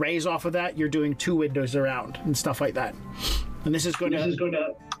get a raise off of that, you're doing 2 windows around and stuff like that. And this is going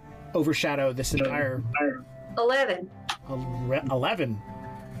to overshadow this entire 11. 11.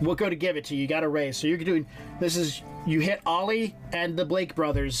 We'll go to give it to you. You got a raise. So you're doing you hit Ollie and the Blake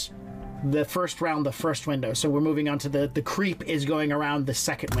brothers the first round, the first window. So we're moving on to the creep is going around the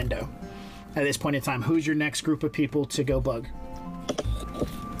second window at this point in time. Who's your next group of people to go bug?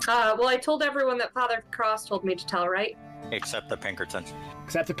 Well, I told everyone that Father Cross told me to tell, right? Except the Pinkertons.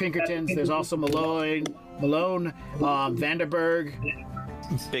 Except the Pinkertons. There's also Malone, Vanderberg.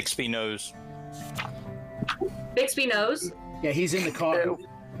 Bixby knows. Bixby knows? Yeah, he's in the car.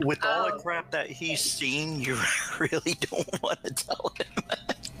 With all the crap that he's seen, you really don't want to tell him.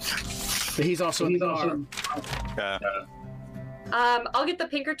 But he's also in the car. I'll get the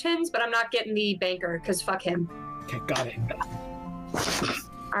Pinkertons, but I'm not getting the banker, because fuck him. Okay, got it.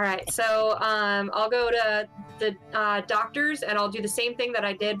 Alright, so I'll go to the doctors, and I'll do the same thing that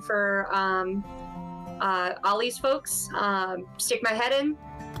I did for Ollie's folks. Stick my head in,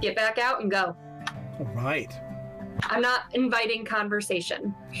 get back out, and go. All right. I'm not inviting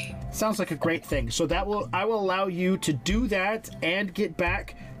conversation. Sounds like a great thing. So I will allow you to do that and get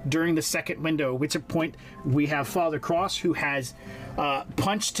back during the second window, which point we have Father Cross, who has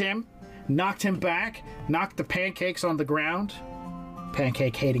punched him, knocked him back, knocked the pancakes on the ground.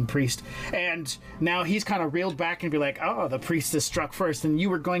 Pancake hating priest. And now he's kind of reeled back and be like, oh, the priest is struck first. And you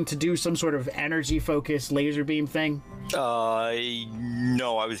were going to do some sort of energy focused laser beam thing?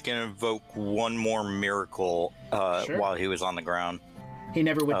 No, I was going to invoke one more miracle Sure. while he was on the ground. He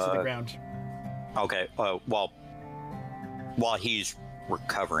never went to the ground. Okay, while he's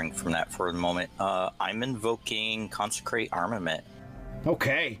recovering from that for the moment, I'm invoking Consecrate Armament.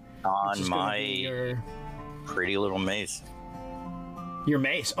 Okay. On my pretty little mace. Your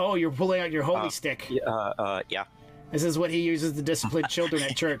mace. Oh, you're pulling out your holy stick. Yeah. This is what he uses to discipline children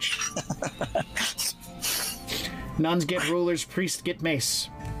at church. Nuns get rulers, priests get mace.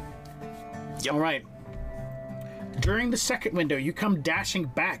 Yep. All right. During the second window, you come dashing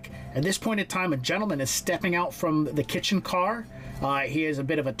back. At this point in time, a gentleman is stepping out from the kitchen car. He is a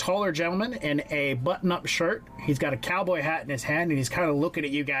bit of a taller gentleman in a button-up shirt. He's got a cowboy hat in his hand, and he's kind of looking at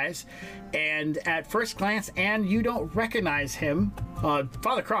you guys. And at first glance, and you don't recognize him,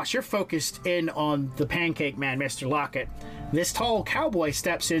 Father Cross, you're focused in on the pancake man, Mr. Lockett. This tall cowboy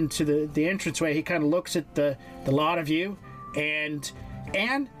steps into the entranceway. He kind of looks at the lot of you, and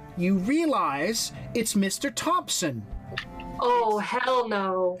you realize it's Mr. Thompson. Oh, hell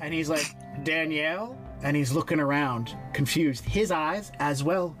no. And he's like, Danielle, and he's looking around, confused. His eyes, as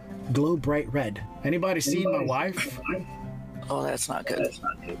well, glow bright red. Anybody seen my wife? Oh, that's not good.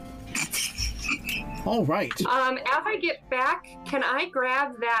 All right. As I get back, can I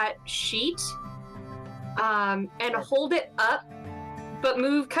grab that sheet and hold it up, but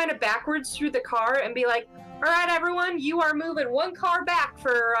move kind of backwards through the car and be like, all right, everyone, you are moving one car back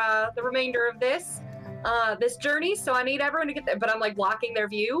for the remainder of this journey, so I need everyone to get there. But I'm like blocking their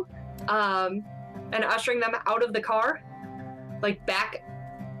view and ushering them out of the car, like back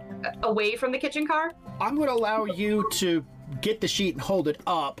away from the kitchen car. I'm going to allow you to get the sheet and hold it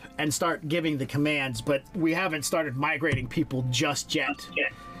up and start giving the commands, but we haven't started migrating people just yet.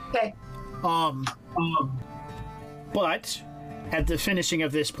 Okay. But at the finishing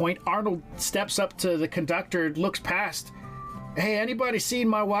of this point, Arnold steps up to the conductor, looks past. Hey, anybody seen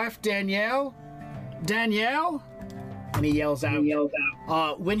my wife, Danielle? Danielle? And he yells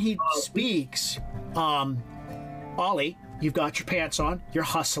out. When he speaks, Ollie, you've got your pants on, you're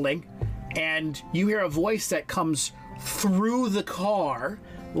hustling, and you hear a voice that comes through the car,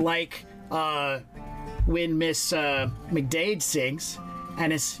 like when Miss McDade sings,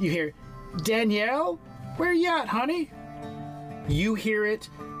 and you hear, Danielle, where you at, honey? You hear it.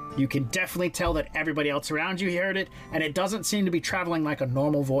 You can definitely tell that everybody else around you heard it, and it doesn't seem to be traveling like a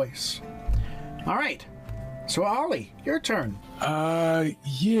normal voice. All right. So, Ollie, your turn.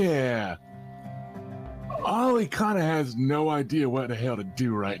 Yeah. Ollie kind of has no idea what the hell to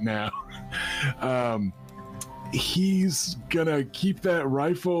do right now. He's gonna keep that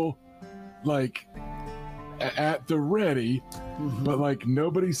rifle, like, at the ready, but, like,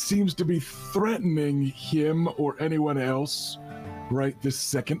 nobody seems to be threatening him or anyone else right this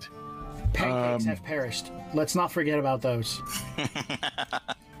second. Pancakes have perished. Let's not forget about those.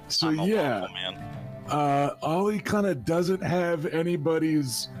 So, I'm a yeah. waffle man. Ollie kind of doesn't have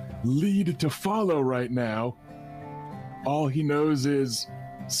anybody's lead to follow right now. All he knows is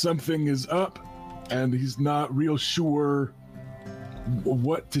something is up, and he's not real sure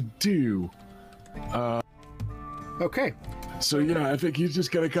what to do. Okay. So yeah, I think he's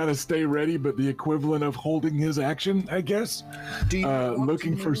just gonna kind of stay ready, but the equivalent of holding his action, I guess. Do you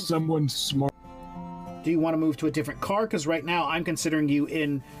Looking for someone smart. Do you want to move to a different car? Because right now I'm considering you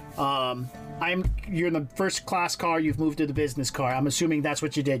in. You're in the first class car. You've moved to the business car. I'm assuming that's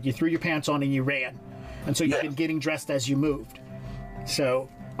what you did. You threw your pants on and you ran, and so you've been getting dressed as you moved. So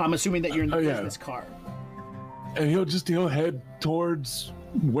I'm assuming that you're in the business car. And he'll head towards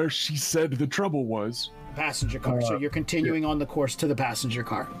where she said the trouble was. Passenger car. So you're continuing on the course to the passenger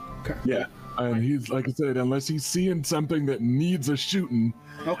car. Okay. Yeah. And he's, like I said, unless he's seeing something that needs a shooting,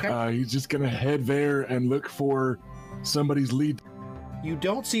 he's just going to head there and look for somebody's lead. You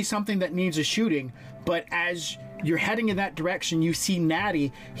don't see something that needs a shooting, but as you're heading in that direction, you see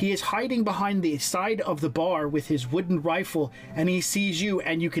Natty. He is hiding behind the side of the bar with his wooden rifle, and he sees you,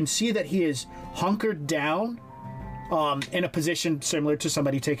 and you can see that he is hunkered down in a position similar to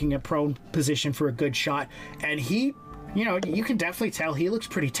somebody taking a prone position for a good shot. And he, you can definitely tell he looks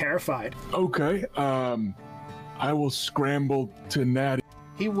pretty terrified. Okay. I will scramble to Natty.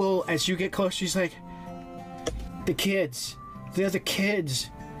 He will, as you get close, he's like, the other kids,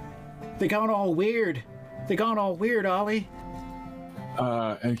 they gone all weird. They gone all weird, Ollie.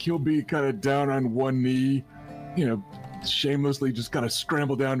 And he'll be kind of down on one knee, shamelessly just kind of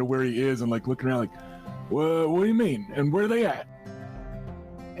scramble down to where he is and like looking around like, what do you mean? And where are they at?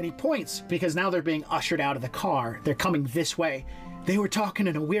 And he points because now they're being ushered out of the car. They're coming this way. They were talking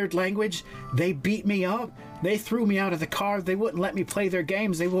in a weird language. They beat me up. They threw me out of the car. They wouldn't let me play their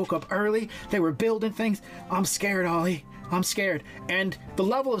games. They woke up early. They were building things. I'm scared, Ollie. I'm scared. And the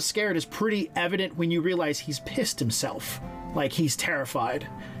level of scared is pretty evident when you realize he's pissed himself. Like he's terrified.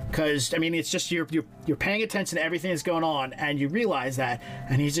 Because, it's just you're paying attention to everything that's going on and you realize that,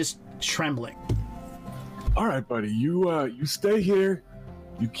 and he's just trembling. All right, buddy. You stay here.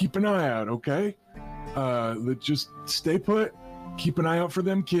 You keep an eye out, okay? Let's just stay put. Keep an eye out for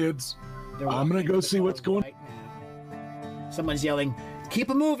them kids. I'm gonna go see what's going on. Right, someone's yelling, keep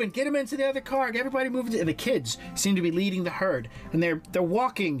them moving, get them into the other car, get everybody moving. And the kids seem to be leading the herd. And they're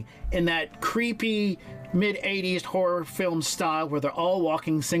walking in that creepy mid-'80s horror film style where they're all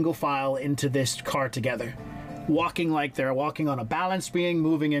walking single file into this car together. Walking like they're walking on a balance beam,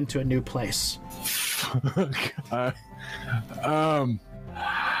 moving into a new place.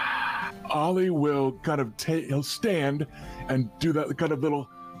 Ollie will kind of he'll stand and do that kind of little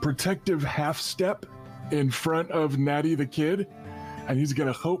protective half step in front of Natty the kid, and he's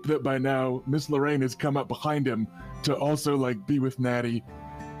gonna hope that by now Miss Lorraine has come up behind him to also like be with Natty,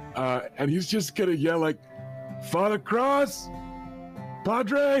 and he's just gonna yell like, Father Cross,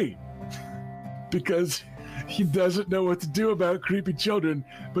 Padre, because he doesn't know what to do about creepy children,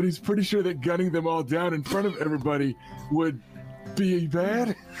 but he's pretty sure that gunning them all down in front of everybody would be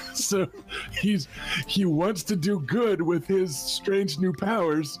bad. So he wants to do good with his strange new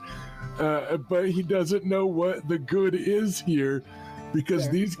powers, but he doesn't know what the good is here, because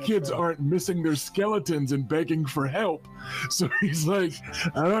these kids aren't missing their skeletons and begging for help. So he's like,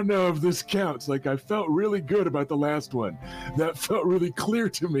 I don't know if this counts. Like, I felt really good about the last one. That felt really clear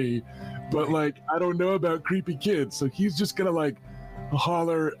to me, but like, I don't know about creepy kids. So he's just gonna like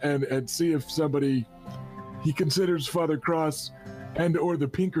holler and see if somebody, he considers Father Cross and or the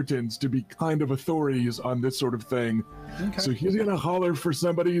Pinkertons to be kind of authorities on this sort of thing. Okay. So he's gonna holler for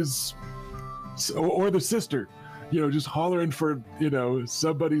somebody's, or the sister, just hollering for,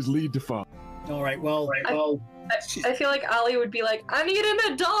 somebody's lead to follow. All right, well. I feel like Ollie would be like, I need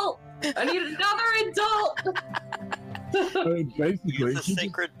an adult! I need another adult! I mean, basically. It's a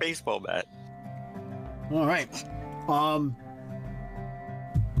sacred baseball bat. All right.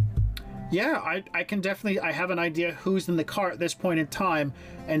 Yeah, I can definitely, I have an idea who's in the car at this point in time.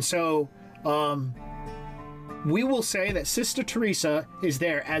 And so, we will say that Sister Teresa is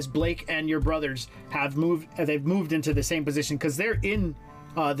there as Blake and your brothers have moved, they've moved into the same position, because they're in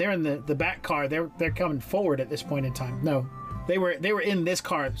the back car. They're coming forward at this point in time. No, they were in this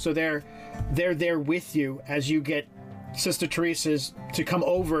car. So they're there with you as you get Sister Teresa's to come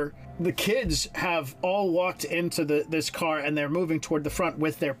over. The kids have all walked into this car, and they're moving toward the front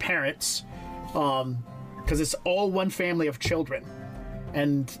with their parents, because it's all one family of children.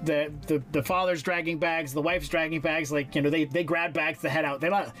 And the father's dragging bags, the wife's dragging bags, like, they grab bags to head out.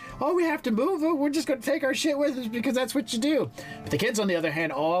 They're like, oh, we have to move. Oh, we're just going to take our shit with us because that's what you do. But the kids, on the other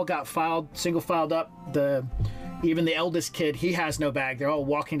hand, all got single filed up. Even the eldest kid, he has no bag. They're all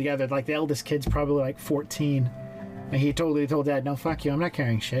walking together. Like, the eldest kid's probably like 14. And he totally told Dad, no, fuck you, I'm not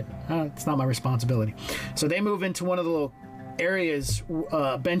carrying shit. It's not my responsibility. So they move into one of the little areas,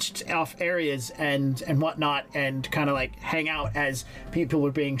 benched off areas and whatnot, and kind of like hang out as people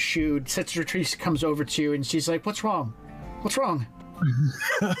are being shooed. Sister Teresa comes over to you and she's like, what's wrong? What's wrong?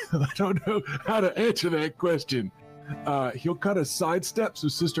 I don't know how to answer that question. He'll kind of sidestep so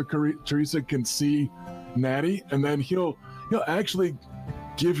Sister Teresa can see Natty, and then he'll actually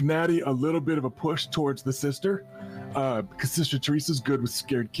give Natty a little bit of a push towards the sister, because Sister Teresa's good with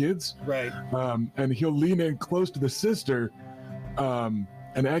scared kids. Right. And he'll lean in close to the sister, and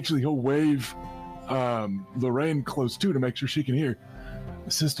actually he'll wave Lorraine close too to make sure she can hear.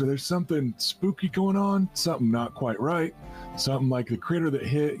 Sister, there's something spooky going on, something not quite right, something like the critter that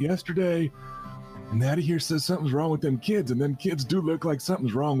hit yesterday. Natty here says something's wrong with them kids, and them kids do look like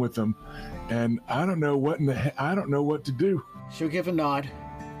something's wrong with them. And I don't know what I don't know what to do. She'll give a nod.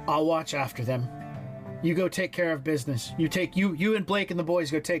 I'll watch after them. You go take care of business. You and Blake and the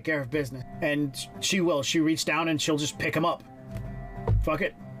boys go take care of business. And she will. She reach down and she'll just pick him up. Fuck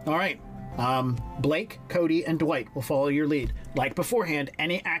it. All right. Blake, Cody, and Dwight will follow your lead. Like beforehand,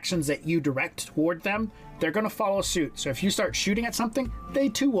 any actions that you direct toward them, they're going to follow suit. So if you start shooting at something, they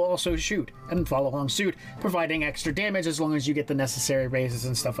too will also shoot and follow along suit, providing extra damage as long as you get the necessary raises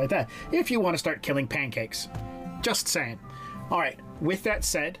and stuff like that. If you want to start killing pancakes. Just saying. All right. With that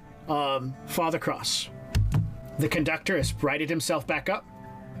said, Father Cross, the conductor has righted himself back up.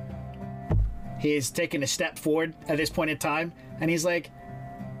 He's taken a step forward at this point in time, and he's like,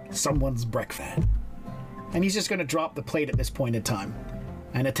 someone's breakfast. And he's just going to drop the plate at this point in time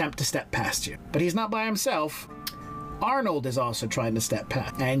and attempt to step past you. But he's not by himself. Arnold is also trying to step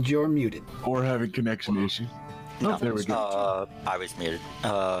past, and you're muted. Or having connection issues. No, there we go. I was muted.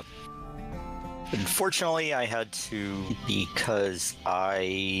 Unfortunately, I had to, because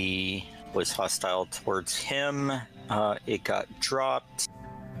I was hostile towards him. It got dropped.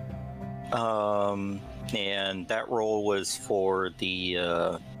 And that roll was for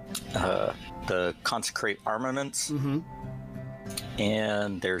the consecrate armaments. Mm-hmm.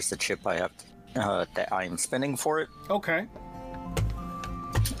 And there's the chip I have that I'm spending for it. Okay.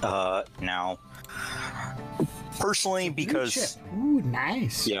 Now, personally, because ooh,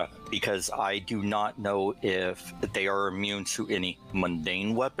 nice. Yeah, because I do not know if they are immune to any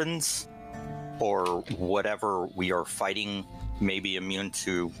mundane weapons, or whatever we are fighting may be immune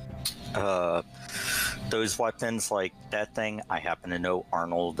to those weapons. Like that thing, I happen to know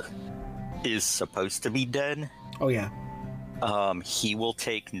Arnold is supposed to be dead. Oh yeah. He will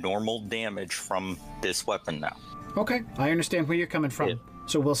take normal damage from this weapon now. Okay, I understand where you're coming from. Yeah.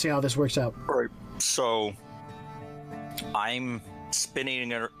 So we'll see how this works out. All right. So I'm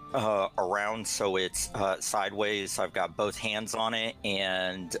spinning it around so it's sideways. I've got both hands on it,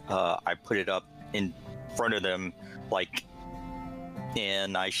 and I put it up in front of them, like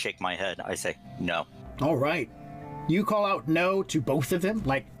And I shake my head. I say, no. All right. You call out no to both of them,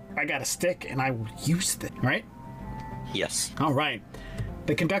 like, I got a stick and I will use it, right? Yes. All right.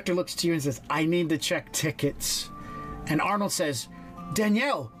 The conductor looks to you and says, I need to check tickets. And Arnold says,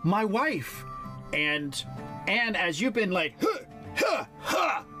 Danielle, my wife. And as you've been like,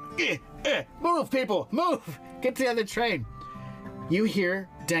 move, people, move, get to the other train. You hear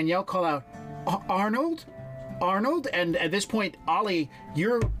Danielle call out, Arnold? Arnold? And at this point, Ollie,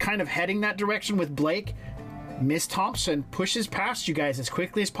 you're kind of heading that direction with Blake. Miss Thompson pushes past you guys as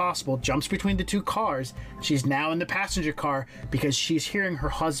quickly as possible, jumps between the two cars. She's now in the passenger car because she's hearing her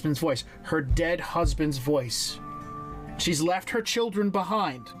husband's voice, her dead husband's voice. She's left her children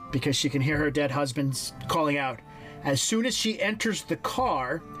behind because she can hear her dead husband's calling out. As soon as she enters the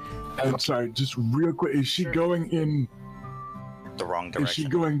car... I'm sorry, just real quick, is she going in... The wrong direction. Is she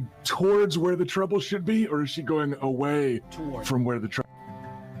going towards where the trouble should be, or is she going away from where the trouble...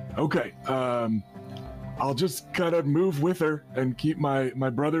 Okay, I'll just kind of move with her and keep my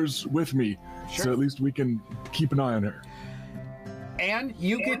brothers with me, so at least we can keep an eye on her. And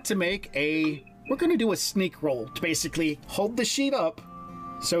you get to make a... We're going to do a sneak roll to basically hold the sheet up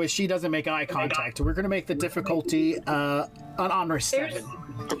so as she doesn't make eye contact. We're going to make the difficulty an honor 7.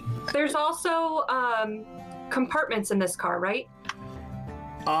 There's also compartments in this car, right?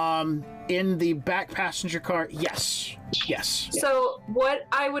 In the back passenger car, yes. Yes. So what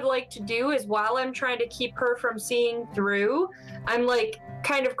I would like to do is, while I'm trying to keep her from seeing through, I'm like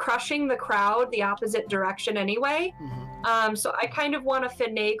kind of crushing the crowd the opposite direction anyway. Mm-hmm. So I kind of want to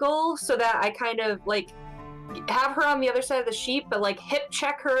finagle so that I kind of like have her on the other side of the sheet, but like hip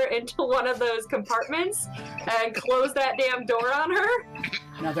check her into one of those compartments and close that damn door on her.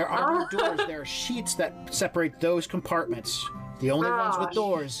 Now there are no doors, there are sheets that separate those compartments. The only ones with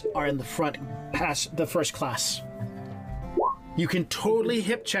doors are in the front the first class. You can totally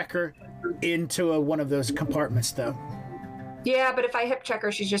hip check her into one of those compartments, though. Yeah, but if I hip check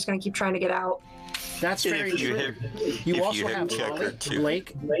her, she's just going to keep trying to get out. That's very true. You also have Ollie,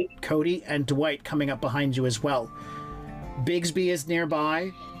 Blake, Cody, and Dwight coming up behind you as well. Bigsby is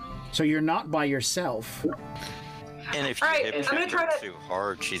nearby, so you're not by yourself. And if you hip check her too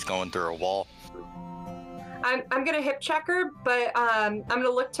hard, she's going through a wall. I'm going to hip check her, but I'm going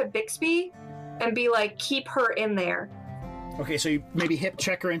to look to Bixby and be like, keep her in there. Okay, so you maybe hip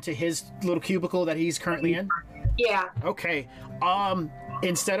check her into his little cubicle that he's currently in? Yeah. Okay.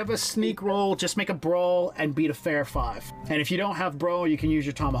 Instead of a sneak roll, just make a brawl and beat a fair 5. And if you don't have brawl, you can use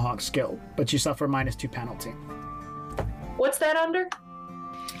your tomahawk skill, but you suffer -2 penalty. What's that under?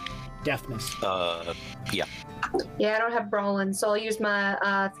 Deafness. Yeah. Yeah, I don't have brawling, so I'll use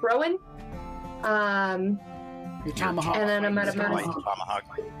my throw-in. Your tomahawk. And then I'm at a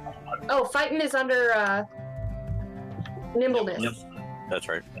Tomahawk. Oh, fighting is under nimbleness. Yep. That's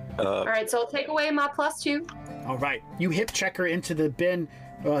right. All right, so I'll take away my +2. All right. You hip check her into the bin,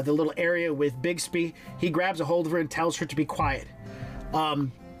 the little area with Bigsby. He grabs a hold of her and tells her to be quiet.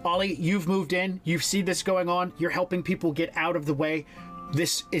 Ollie, you've moved in. You've seen this going on. You're helping people get out of the way.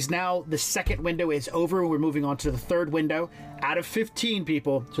 This is now the second window is over. We're moving on to the third window out of 15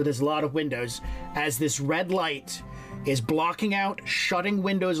 people. So there's a lot of windows. As this red light is blocking out, shutting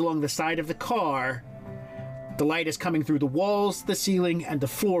windows along the side of the car, the light is coming through the walls, the ceiling, and the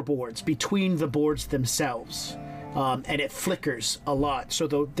floorboards, between the boards themselves. And it flickers a lot. So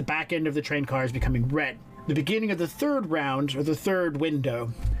the back end of the train car is becoming red. The beginning of the third round, or the third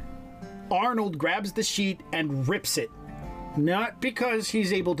window, Arnold grabs the sheet and rips it. Not because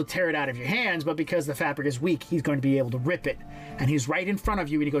he's able to tear it out of your hands, but because the fabric is weak, he's going to be able to rip it. And he's right in front of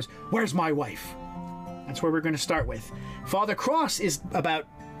you, and he goes, "Where's my wife?" That's where we're going to start with. Father Cross is about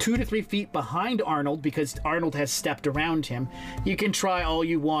 2 to 3 feet behind Arnold because Arnold has stepped around him. You can try all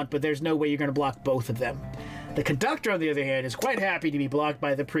you want, but there's no way you're going to block both of them. The conductor, on the other hand, is quite happy to be blocked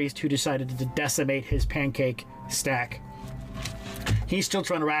by the priest who decided to decimate his pancake stack. He's still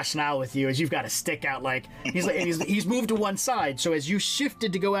trying to rationale with you as you've got to stick out like he's moved to one side. So as you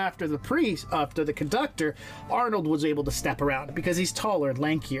shifted to go after the priest, after the conductor, Arnold was able to step around because he's taller and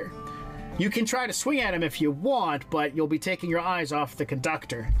lankier. You can try to swing at him if you want, but you'll be taking your eyes off the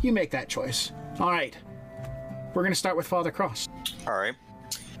conductor. You make that choice. All right. We're going to start with Father Cross. All right.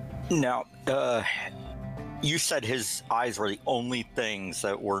 Now, you said his eyes were the only things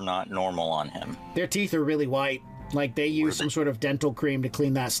that were not normal on him. Their teeth are really white. Like they use some sort of dental cream to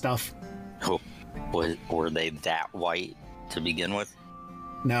clean that stuff. Oh, were they that white to begin with?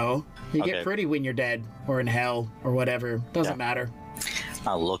 No. You get pretty when you're dead or in hell or whatever. Doesn't matter.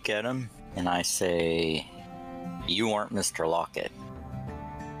 I look at him and I say, "You aren't Mr. Lockett.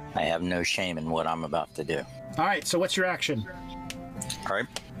 I have no shame in what I'm about to do." All right, so what's your action? All right.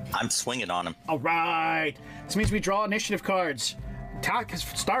 I'm swinging on him. All right. This means we draw initiative cards. Talk has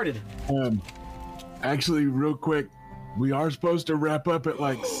started. Actually, real quick, we are supposed to wrap up at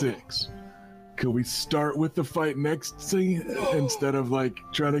like 6. Could we start with the fight next scene instead of like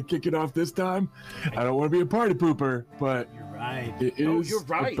trying to kick it off this time? I don't want to be a party pooper, but You're right. it is you're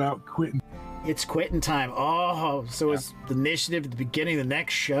right. about quitting. It's quitting time. Oh, so it's the initiative at the beginning of the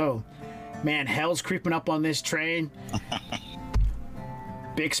next show. Man, hell's creeping up on this train.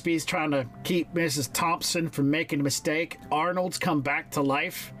 Bixby's trying to keep Mrs. Thompson from making a mistake. Arnold's come back to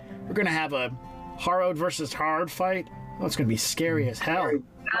life. We're going to have a Harrowed versus Hard fight. Oh, it's going to be scary as hell.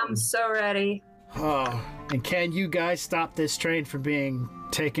 I'm so ready. Oh, and can you guys stop this train from being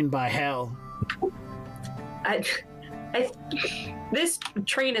taken by hell? This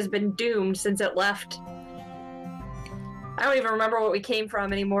train has been doomed since it left. I don't even remember what we came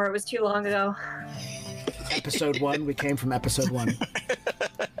from anymore. It was too long ago. Episode 1, we came from episode 1.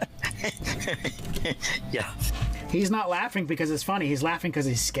 Yeah. He's not laughing because it's funny. He's laughing because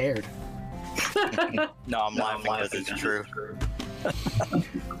he's scared. No, I'm laughing because it's true.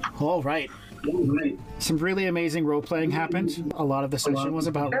 All right. Some really amazing role-playing happened. A lot of the session was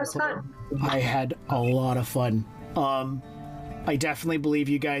about It was fun. I had a lot of fun. I definitely believe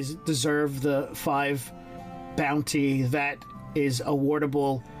you guys deserve the 5 bounty that is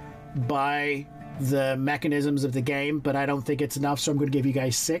awardable by the mechanisms of the game, but I don't think it's enough, so I'm going to give you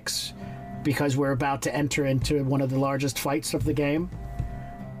guys 6 because we're about to enter into one of the largest fights of the game.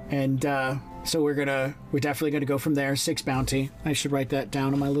 And so we're definitely gonna go from there. 6 bounty. I should write that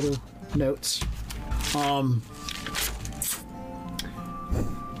down in my little notes.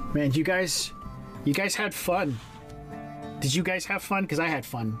 Man, you guys had fun. Did you guys have fun? Because I had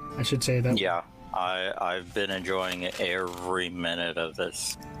fun. I should say that. Yeah, I've been enjoying every minute of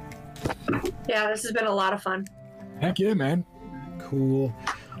this. Yeah, this has been a lot of fun. Heck yeah, man. Cool.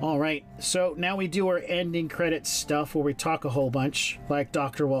 All right, so now we do our ending credits stuff where we talk a whole bunch, like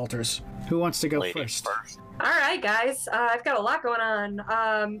Dr. Walters. Who wants to go Lady first? All right, guys. I've got a lot going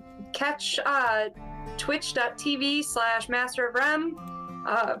on. Catch twitch.tv/Master of Rem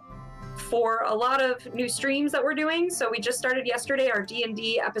for a lot of new streams that we're doing. So we just started yesterday our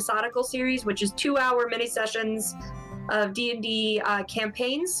D&D episodical series, which is 2-hour mini sessions of D&D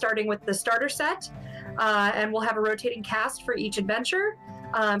campaigns, starting with the starter set. And we'll have a rotating cast for each adventure.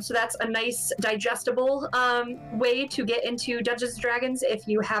 So that's a nice digestible way to get into Dungeons & Dragons if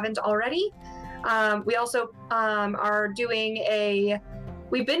you haven't already. We also are doing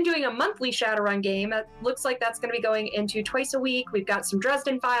we've been doing a monthly Shadowrun game. It looks like that's going to be going into twice a week. We've got some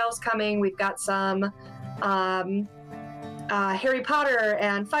Dresden Files coming. We've got some Harry Potter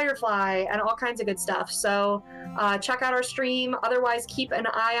and Firefly and all kinds of good stuff. So check out our stream. Otherwise, keep an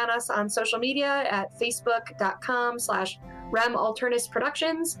eye on us on social media at facebook.com/Rem Alternus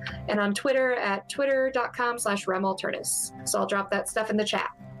Productions and on Twitter at twitter.com/Rem Alternus. So I'll drop that stuff in the chat.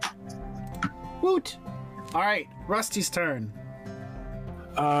 Woot! All right, Rusty's turn.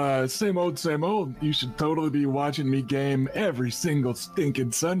 Same old, same old. You should totally be watching me game every single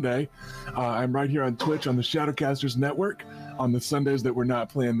stinking Sunday. I'm right here on Twitch on the Shadowcasters Network. On the Sundays that we're not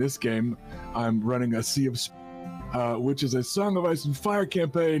playing this game, I'm running a Sea of which is a Song of Ice and Fire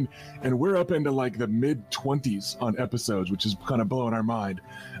campaign, and we're up into like the mid-20s on episodes, which is kind of blowing our mind.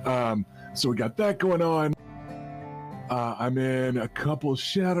 So we got that going on. I'm in a couple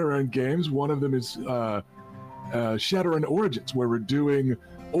Shadowrun games. One of them is Shadowrun Origins, where we're doing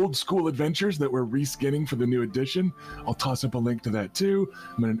old school adventures that we're reskinning for the new edition. I'll toss up a link to that too.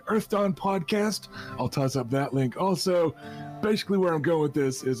 I'm in an Earth Dawn podcast. I'll toss up that link also. Basically where I'm going with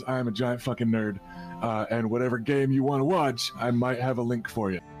this is I'm a giant fucking nerd. And whatever game you want to watch, I might have a link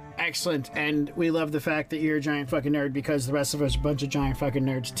for you. Excellent, and we love the fact that you're a giant fucking nerd because the rest of us are a bunch of giant fucking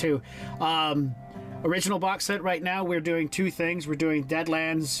nerds too. Original box set right now, we're doing 2 things. We're doing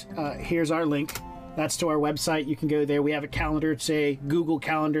Deadlands. Here's our link. That's to our website. You can go there. We have a calendar. It's a Google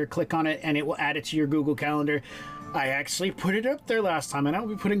Calendar. Click on it, and it will add it to your Google Calendar. I actually put it up there last time, and I'll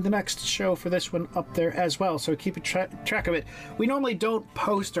be putting the next show for this one up there as well, so keep a track of it. We normally don't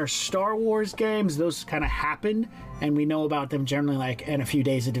post our Star Wars games. Those kind of happen, and we know about them generally like in a few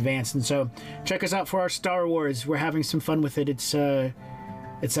days in advance, and so check us out for our Star Wars. We're having some fun with it. It's a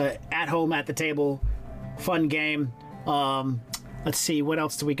at home, at the table, fun game. Let's see, what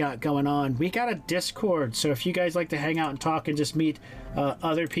else do we got going on? We got a Discord, so if you guys like to hang out and talk and just meet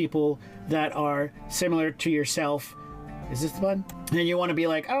other people that are similar to yourself, is this the one? And you want to be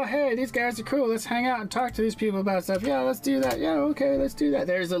like, oh, hey, these guys are cool. Let's hang out and talk to these people about stuff. Yeah, let's do that. Yeah, okay, let's do that.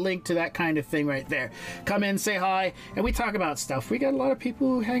 There's a link to that kind of thing right there. Come in, say hi, and we talk about stuff. We got a lot of people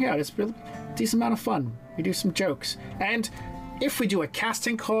who hang out. It's a really decent amount of fun. We do some jokes. And if we do a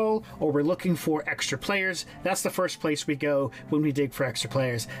casting call or we're looking for extra players, that's the first place we go when we dig for extra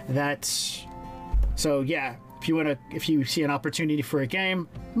players. That's so yeah. If you see an opportunity for a game,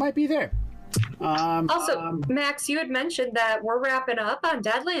 it might be there. Also, Max, you had mentioned that we're wrapping up on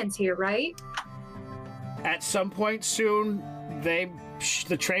Deadlands here, right? At some point soon,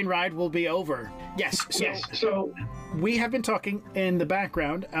 the train ride will be over. Yes. So we have been talking in the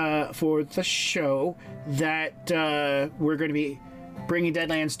background for the show that we're going to be bringing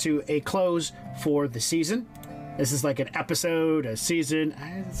Deadlands to a close for the season. This is like an episode, a season.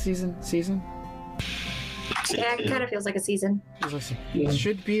 Yeah, it kind of feels like a season. It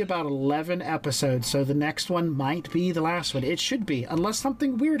should be about 11 episodes, so the next one might be the last one. It should be, unless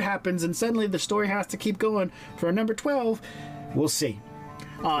something weird happens and suddenly the story has to keep going for number 12. We'll see.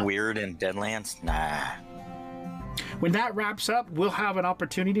 Weird in Deadlands? Nah. When that wraps up, we'll have an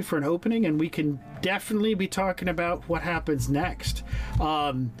opportunity for an opening, and we can definitely be talking about what happens next.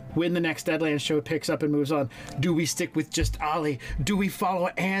 When the next Deadlands show picks up and moves on. Do we stick with just Ollie? Do we follow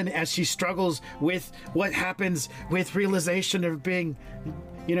Anne as she struggles with what happens with realization of being,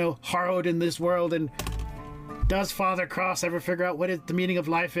 harrowed in this world? And does Father Cross ever figure out what the meaning of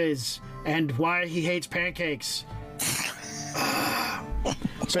life is and why he hates pancakes?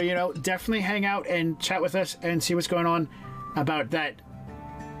 So, definitely hang out and chat with us and see what's going on about that.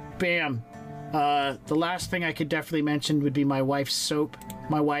 Bam. The last thing I could definitely mention would be my wife's soap.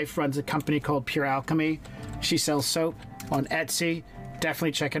 My wife runs a company called Pure Alchemy. She sells soap on Etsy.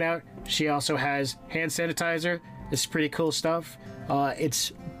 Definitely check it out. She also has hand sanitizer. It's pretty cool stuff.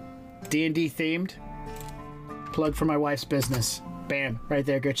 It's D&D themed. Plug for my wife's business. Bam. Right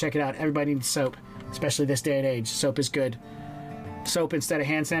there. Go check it out. Everybody needs soap, especially this day and age. Soap is good. Soap instead of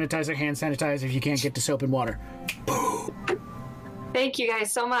hand sanitizer if you can't get to soap and water. Thank you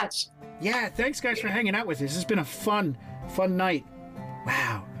guys so much. Yeah, thanks guys for hanging out with us. This has been a fun night.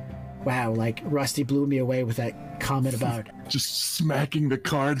 Wow, like Rusty blew me away with that comment about just smacking the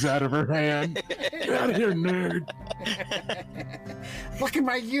cards out of her hand. Get out of here, nerd. Look at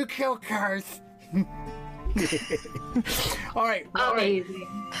my Yu-Gi-Oh cards. All right. Amazing.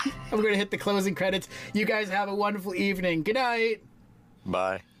 I'm going to hit the closing credits. You guys have a wonderful evening. Good night.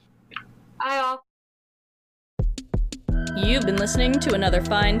 Bye. Bye all. You've been listening to another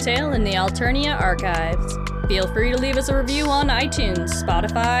fine tale in the Alternia Archives. Feel free to leave us a review on iTunes,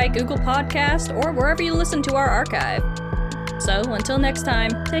 Spotify, Google Podcast, or wherever you listen to our archive. So, until next time,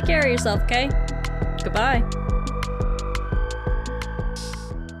 take care of yourself, okay? Goodbye.